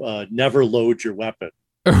 you never load your weapon.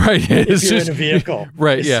 Right. It's If you're just in a vehicle.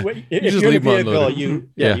 Right. It's- Yeah. If just you're in a leave 'em vehicle, unloaded.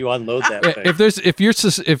 Yeah. you unload that thing.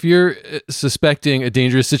 If you're suspecting a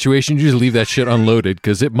dangerous situation, you just leave that shit unloaded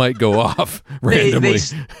because it might go off randomly.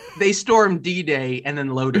 They stormed D-Day and then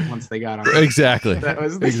loaded once they got on. Exactly. That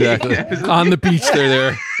was Exactly. that was- On the beach, they're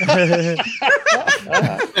there.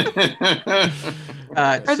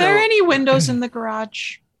 Are there any windows in the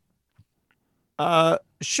garage?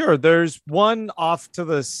 Sure. There's one off to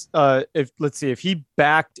this. If he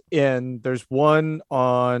backed in, there's one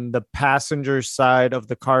on the passenger side of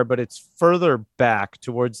the car, but it's further back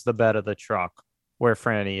towards the bed of the truck where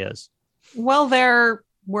Franny is. Well, they're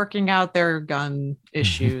working out their gun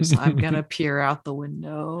issues. I'm gonna peer out the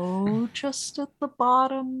window just at the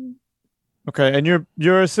bottom. Okay, and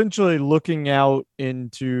you're essentially looking out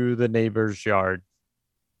into the neighbor's yard,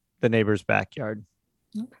 the neighbor's backyard.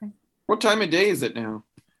 Okay. What time of day is it now?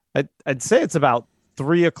 I'd say it's about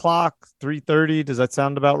 3 o'clock, 3:30. Does that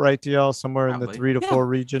sound about right to y'all? Somewhere in the Probably. 3 to Yeah. 4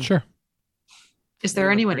 region. Sure. Is there They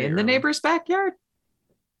look anyone pretty in the early. neighbor's backyard?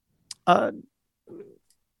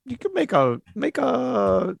 You could make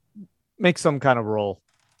some kind of roll.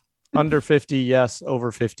 Under 50, yes.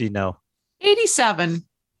 Over 50, no. 87.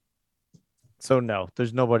 So no,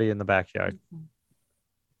 there's nobody in the backyard.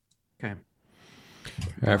 Okay.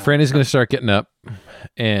 All right, Franny's going to start getting up,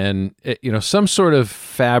 and some sort of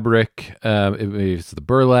fabric. Maybe it's the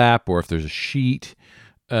burlap, or if there's a sheet.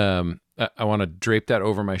 I want to drape that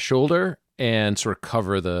over my shoulder and sort of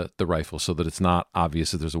cover the rifle so that it's not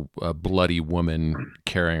obvious that there's a bloody woman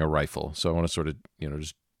carrying a rifle. So I want to sort of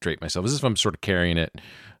just drape myself as if I'm sort of carrying it.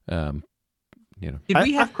 Did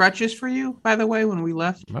we have crutches for you, by the way, when we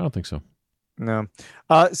left? I don't think so. No.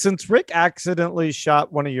 Since Rick accidentally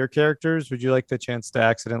shot one of your characters, would you like the chance to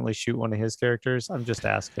accidentally shoot one of his characters? I'm just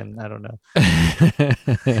asking. I don't know.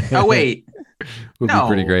 Oh, wait. Would be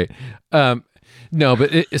pretty No. great. No,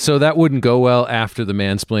 but so that wouldn't go well after the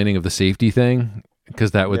mansplaining of the safety thing,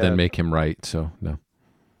 because that would Yeah. then make him right. So no.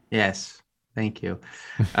 Yes. Thank you.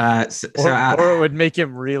 Or it would make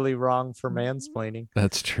him really wrong for mansplaining.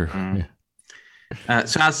 That's true. Mm. Yeah.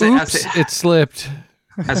 So I'll say, Oops, it slipped.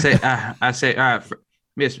 Miss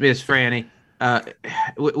Franny,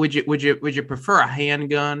 would you prefer a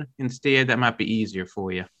handgun instead? That might be easier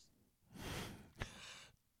for you.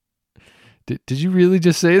 Did you really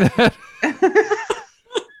just say that?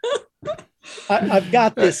 I've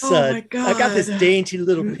got this. Oh my I got this God. dainty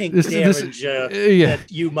little pink This- Derringer yeah.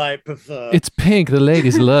 that you might prefer. It's pink. The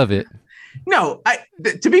ladies love it. No,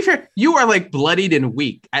 to be fair, you are like bloodied and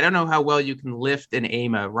weak. I don't know how well you can lift and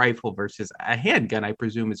aim a rifle versus a handgun. I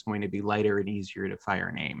presume is going to be lighter and easier to fire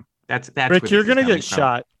and aim. That's Rick, where you're this is gonna coming get from.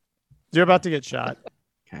 shot. You're about to get shot.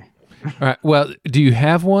 Okay. All right. Well, do you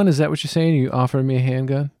have one? Is that what you're saying? You offering me a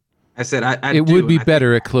handgun? I said I It do, would be and I think-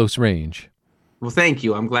 better at close range. Well, thank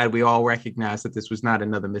you. I'm glad we all recognize that this was not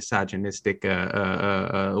another misogynistic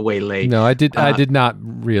waylay. No, I did not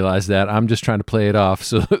realize that. I'm just trying to play it off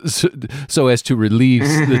so as to relieve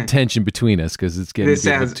the tension between us because it's getting This to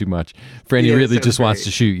be a bit sounds- too much. Franny Yeah, it really sounds just wants great.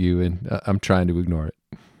 to shoot you, and I'm trying to ignore it.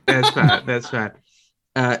 That's fine. That's fine.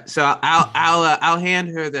 So I'll hand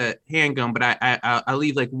her the handgun, but I'll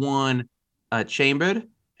leave like one chambered,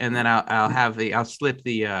 and then I'll slip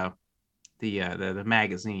the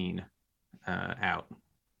magazine out.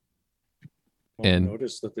 And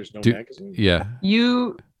notice that there's no do- magazine. Yeah,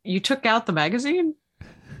 You took out the magazine?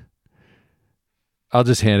 I'll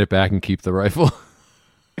just hand it back and keep the rifle.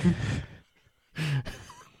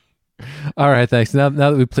 All right, thanks. Now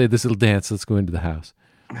that we played this little dance, let's go into the house.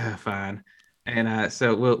 Fine. And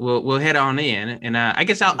so we'll head on in, and I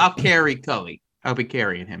guess I'll carry Cully. I'll be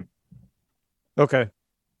carrying him, Okay.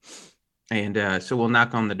 and so we'll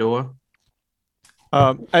knock on the door.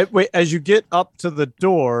 Wait, as you get up to the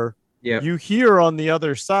door, Yeah. you hear on the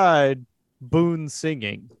other side Boone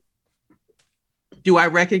singing. Do I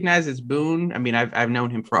recognize it's Boone? I mean, I've known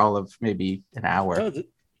him for all of maybe an hour. Oh,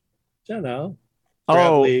 don't know.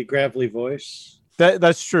 Oh, Gravelly voice.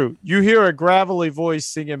 that's true. You hear a gravelly voice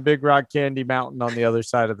singing Big Rock Candy Mountain on the other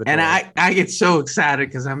side of the door. And I get so excited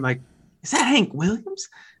because I'm like, is that Hank Williams?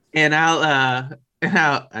 and I'm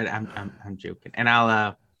joking, and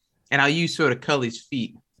I'll use sort of Cully's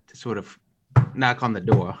feet to sort of knock on the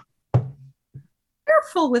door.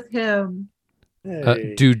 Careful with him.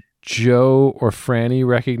 Hey. Do Joe or Franny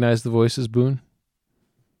recognize the voice as Boone?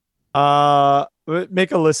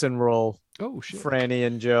 Make a listen roll, Oh shit! Franny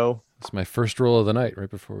and Joe. It's my first roll of the night, right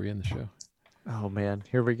before we end the show. Oh man,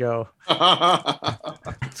 here we go.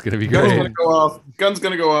 It's gonna be Gun's great. gonna go off. Gun's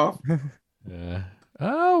gonna go off.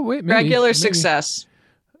 Oh wait, maybe, Regular success.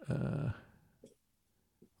 Where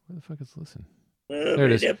the fuck is listen? There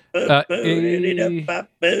it is. No,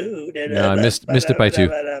 I missed it by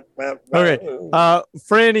 2. Okay,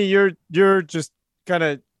 Franny, you're just kind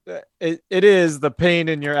of. It is the pain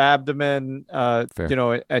in your abdomen, Fair. you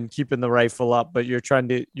know, and keeping the rifle up, but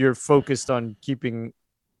you're focused on keeping,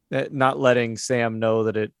 not letting Sam know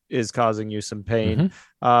that it is causing you some pain.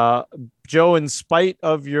 Joe, in spite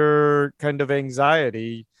of your kind of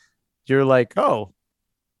anxiety, you're like, oh,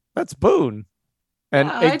 that's Boone. And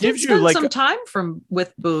Yeah, it I gives did you spend like some time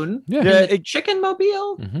with Boone. Yeah. in Yeah, the chicken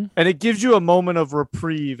mobile. and it gives you a moment of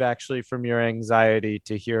reprieve actually from your anxiety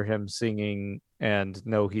to hear him singing and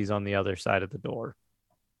know he's on the other side of the door.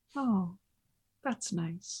 Oh, that's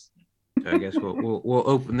nice. So I guess we'll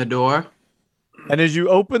open the door. And as you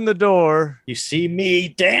open the door, You see me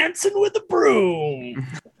dancing with a broom.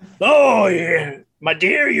 Oh, yeah. My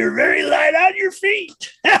dear, you're very light on your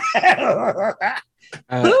feet.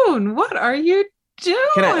 Boone, what are you doing?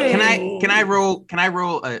 Can I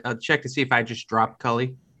roll a check to see if I just dropped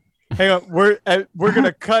Cully? hang on, we're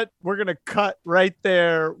gonna cut right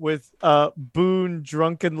there with Boone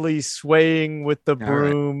drunkenly swaying with the All right.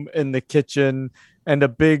 broom in the kitchen and a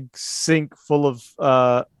big sink full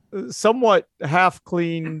of somewhat half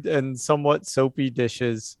cleaned and somewhat soapy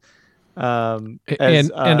dishes. And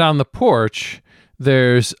on the porch,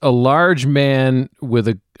 there's a large man with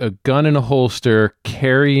a gun in a holster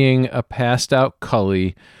carrying a passed out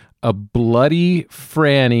Cully, a bloody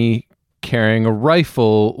Franny carrying a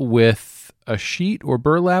rifle with a sheet or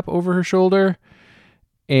burlap over her shoulder,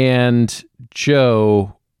 and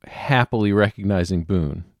Joe happily recognizing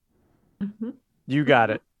Boone. Mhm. You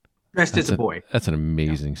got it. Dressed as a boy, That's an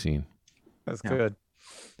amazing scene. That's Yeah. good.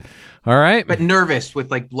 All right. but nervous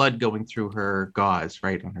with like blood going through her gauze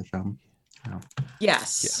right on her thumb.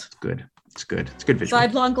 Yes. It's good. It's good. It's good visual.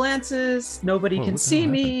 Sidelong glances. Nobody Whoa, can what the see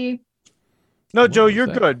hell me. No, What Joe, was you're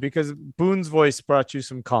that? good because Boone's voice brought you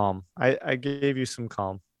some calm. I gave you some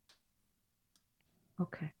calm.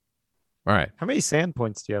 Okay. All right. How many sand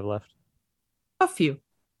points do you have left? A few.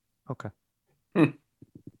 Okay. All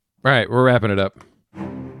right, we're wrapping it up.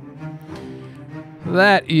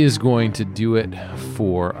 That is going to do it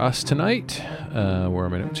for us tonight. Where are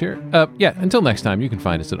my notes here? Yeah, until next time, you can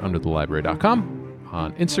find us at underthelibrary.com,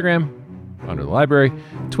 on Instagram, Under the Library,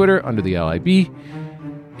 Twitter, Under the LIB,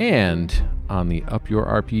 and on the Up Your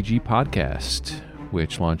RPG podcast,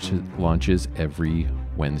 which launches every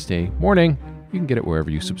Wednesday morning. You can get it wherever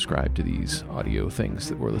you subscribe to these audio things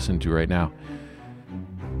that we're listening to right now.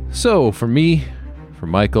 So, for me, for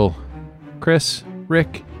Michael, Chris,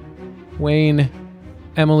 Rick, Wayne,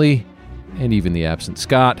 Emily, and even the absent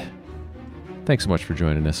Scott, thanks so much for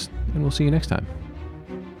joining us, and we'll see you next time.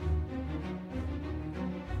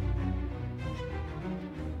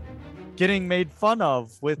 Getting made fun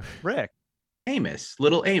of with Rick. Amos,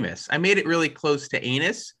 little Amos. I made it really close to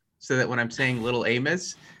anus so that when I'm saying little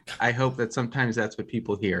Amos, I hope that sometimes that's what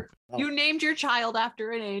people hear. You named your child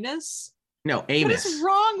after an anus? No, What Amos. is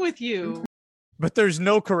wrong with you? But there's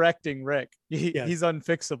no correcting Rick. Yeah. He's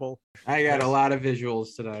unfixable. I got a lot of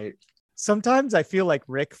visuals tonight. Sometimes I feel like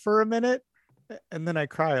Rick for a minute, and then I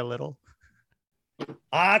cry a little.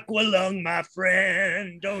 Aqualung, my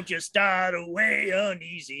friend, don't you start away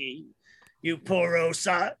uneasy. You poor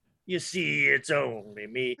Osot, you see it's only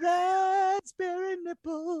me. Raspberry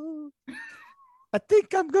nipple. I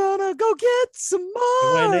think I'm gonna go get some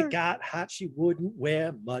more. And when it got hot, she wouldn't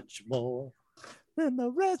wear much more. than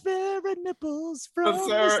the raspberry nipples from That's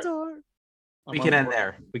the all right. store. We can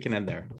end there.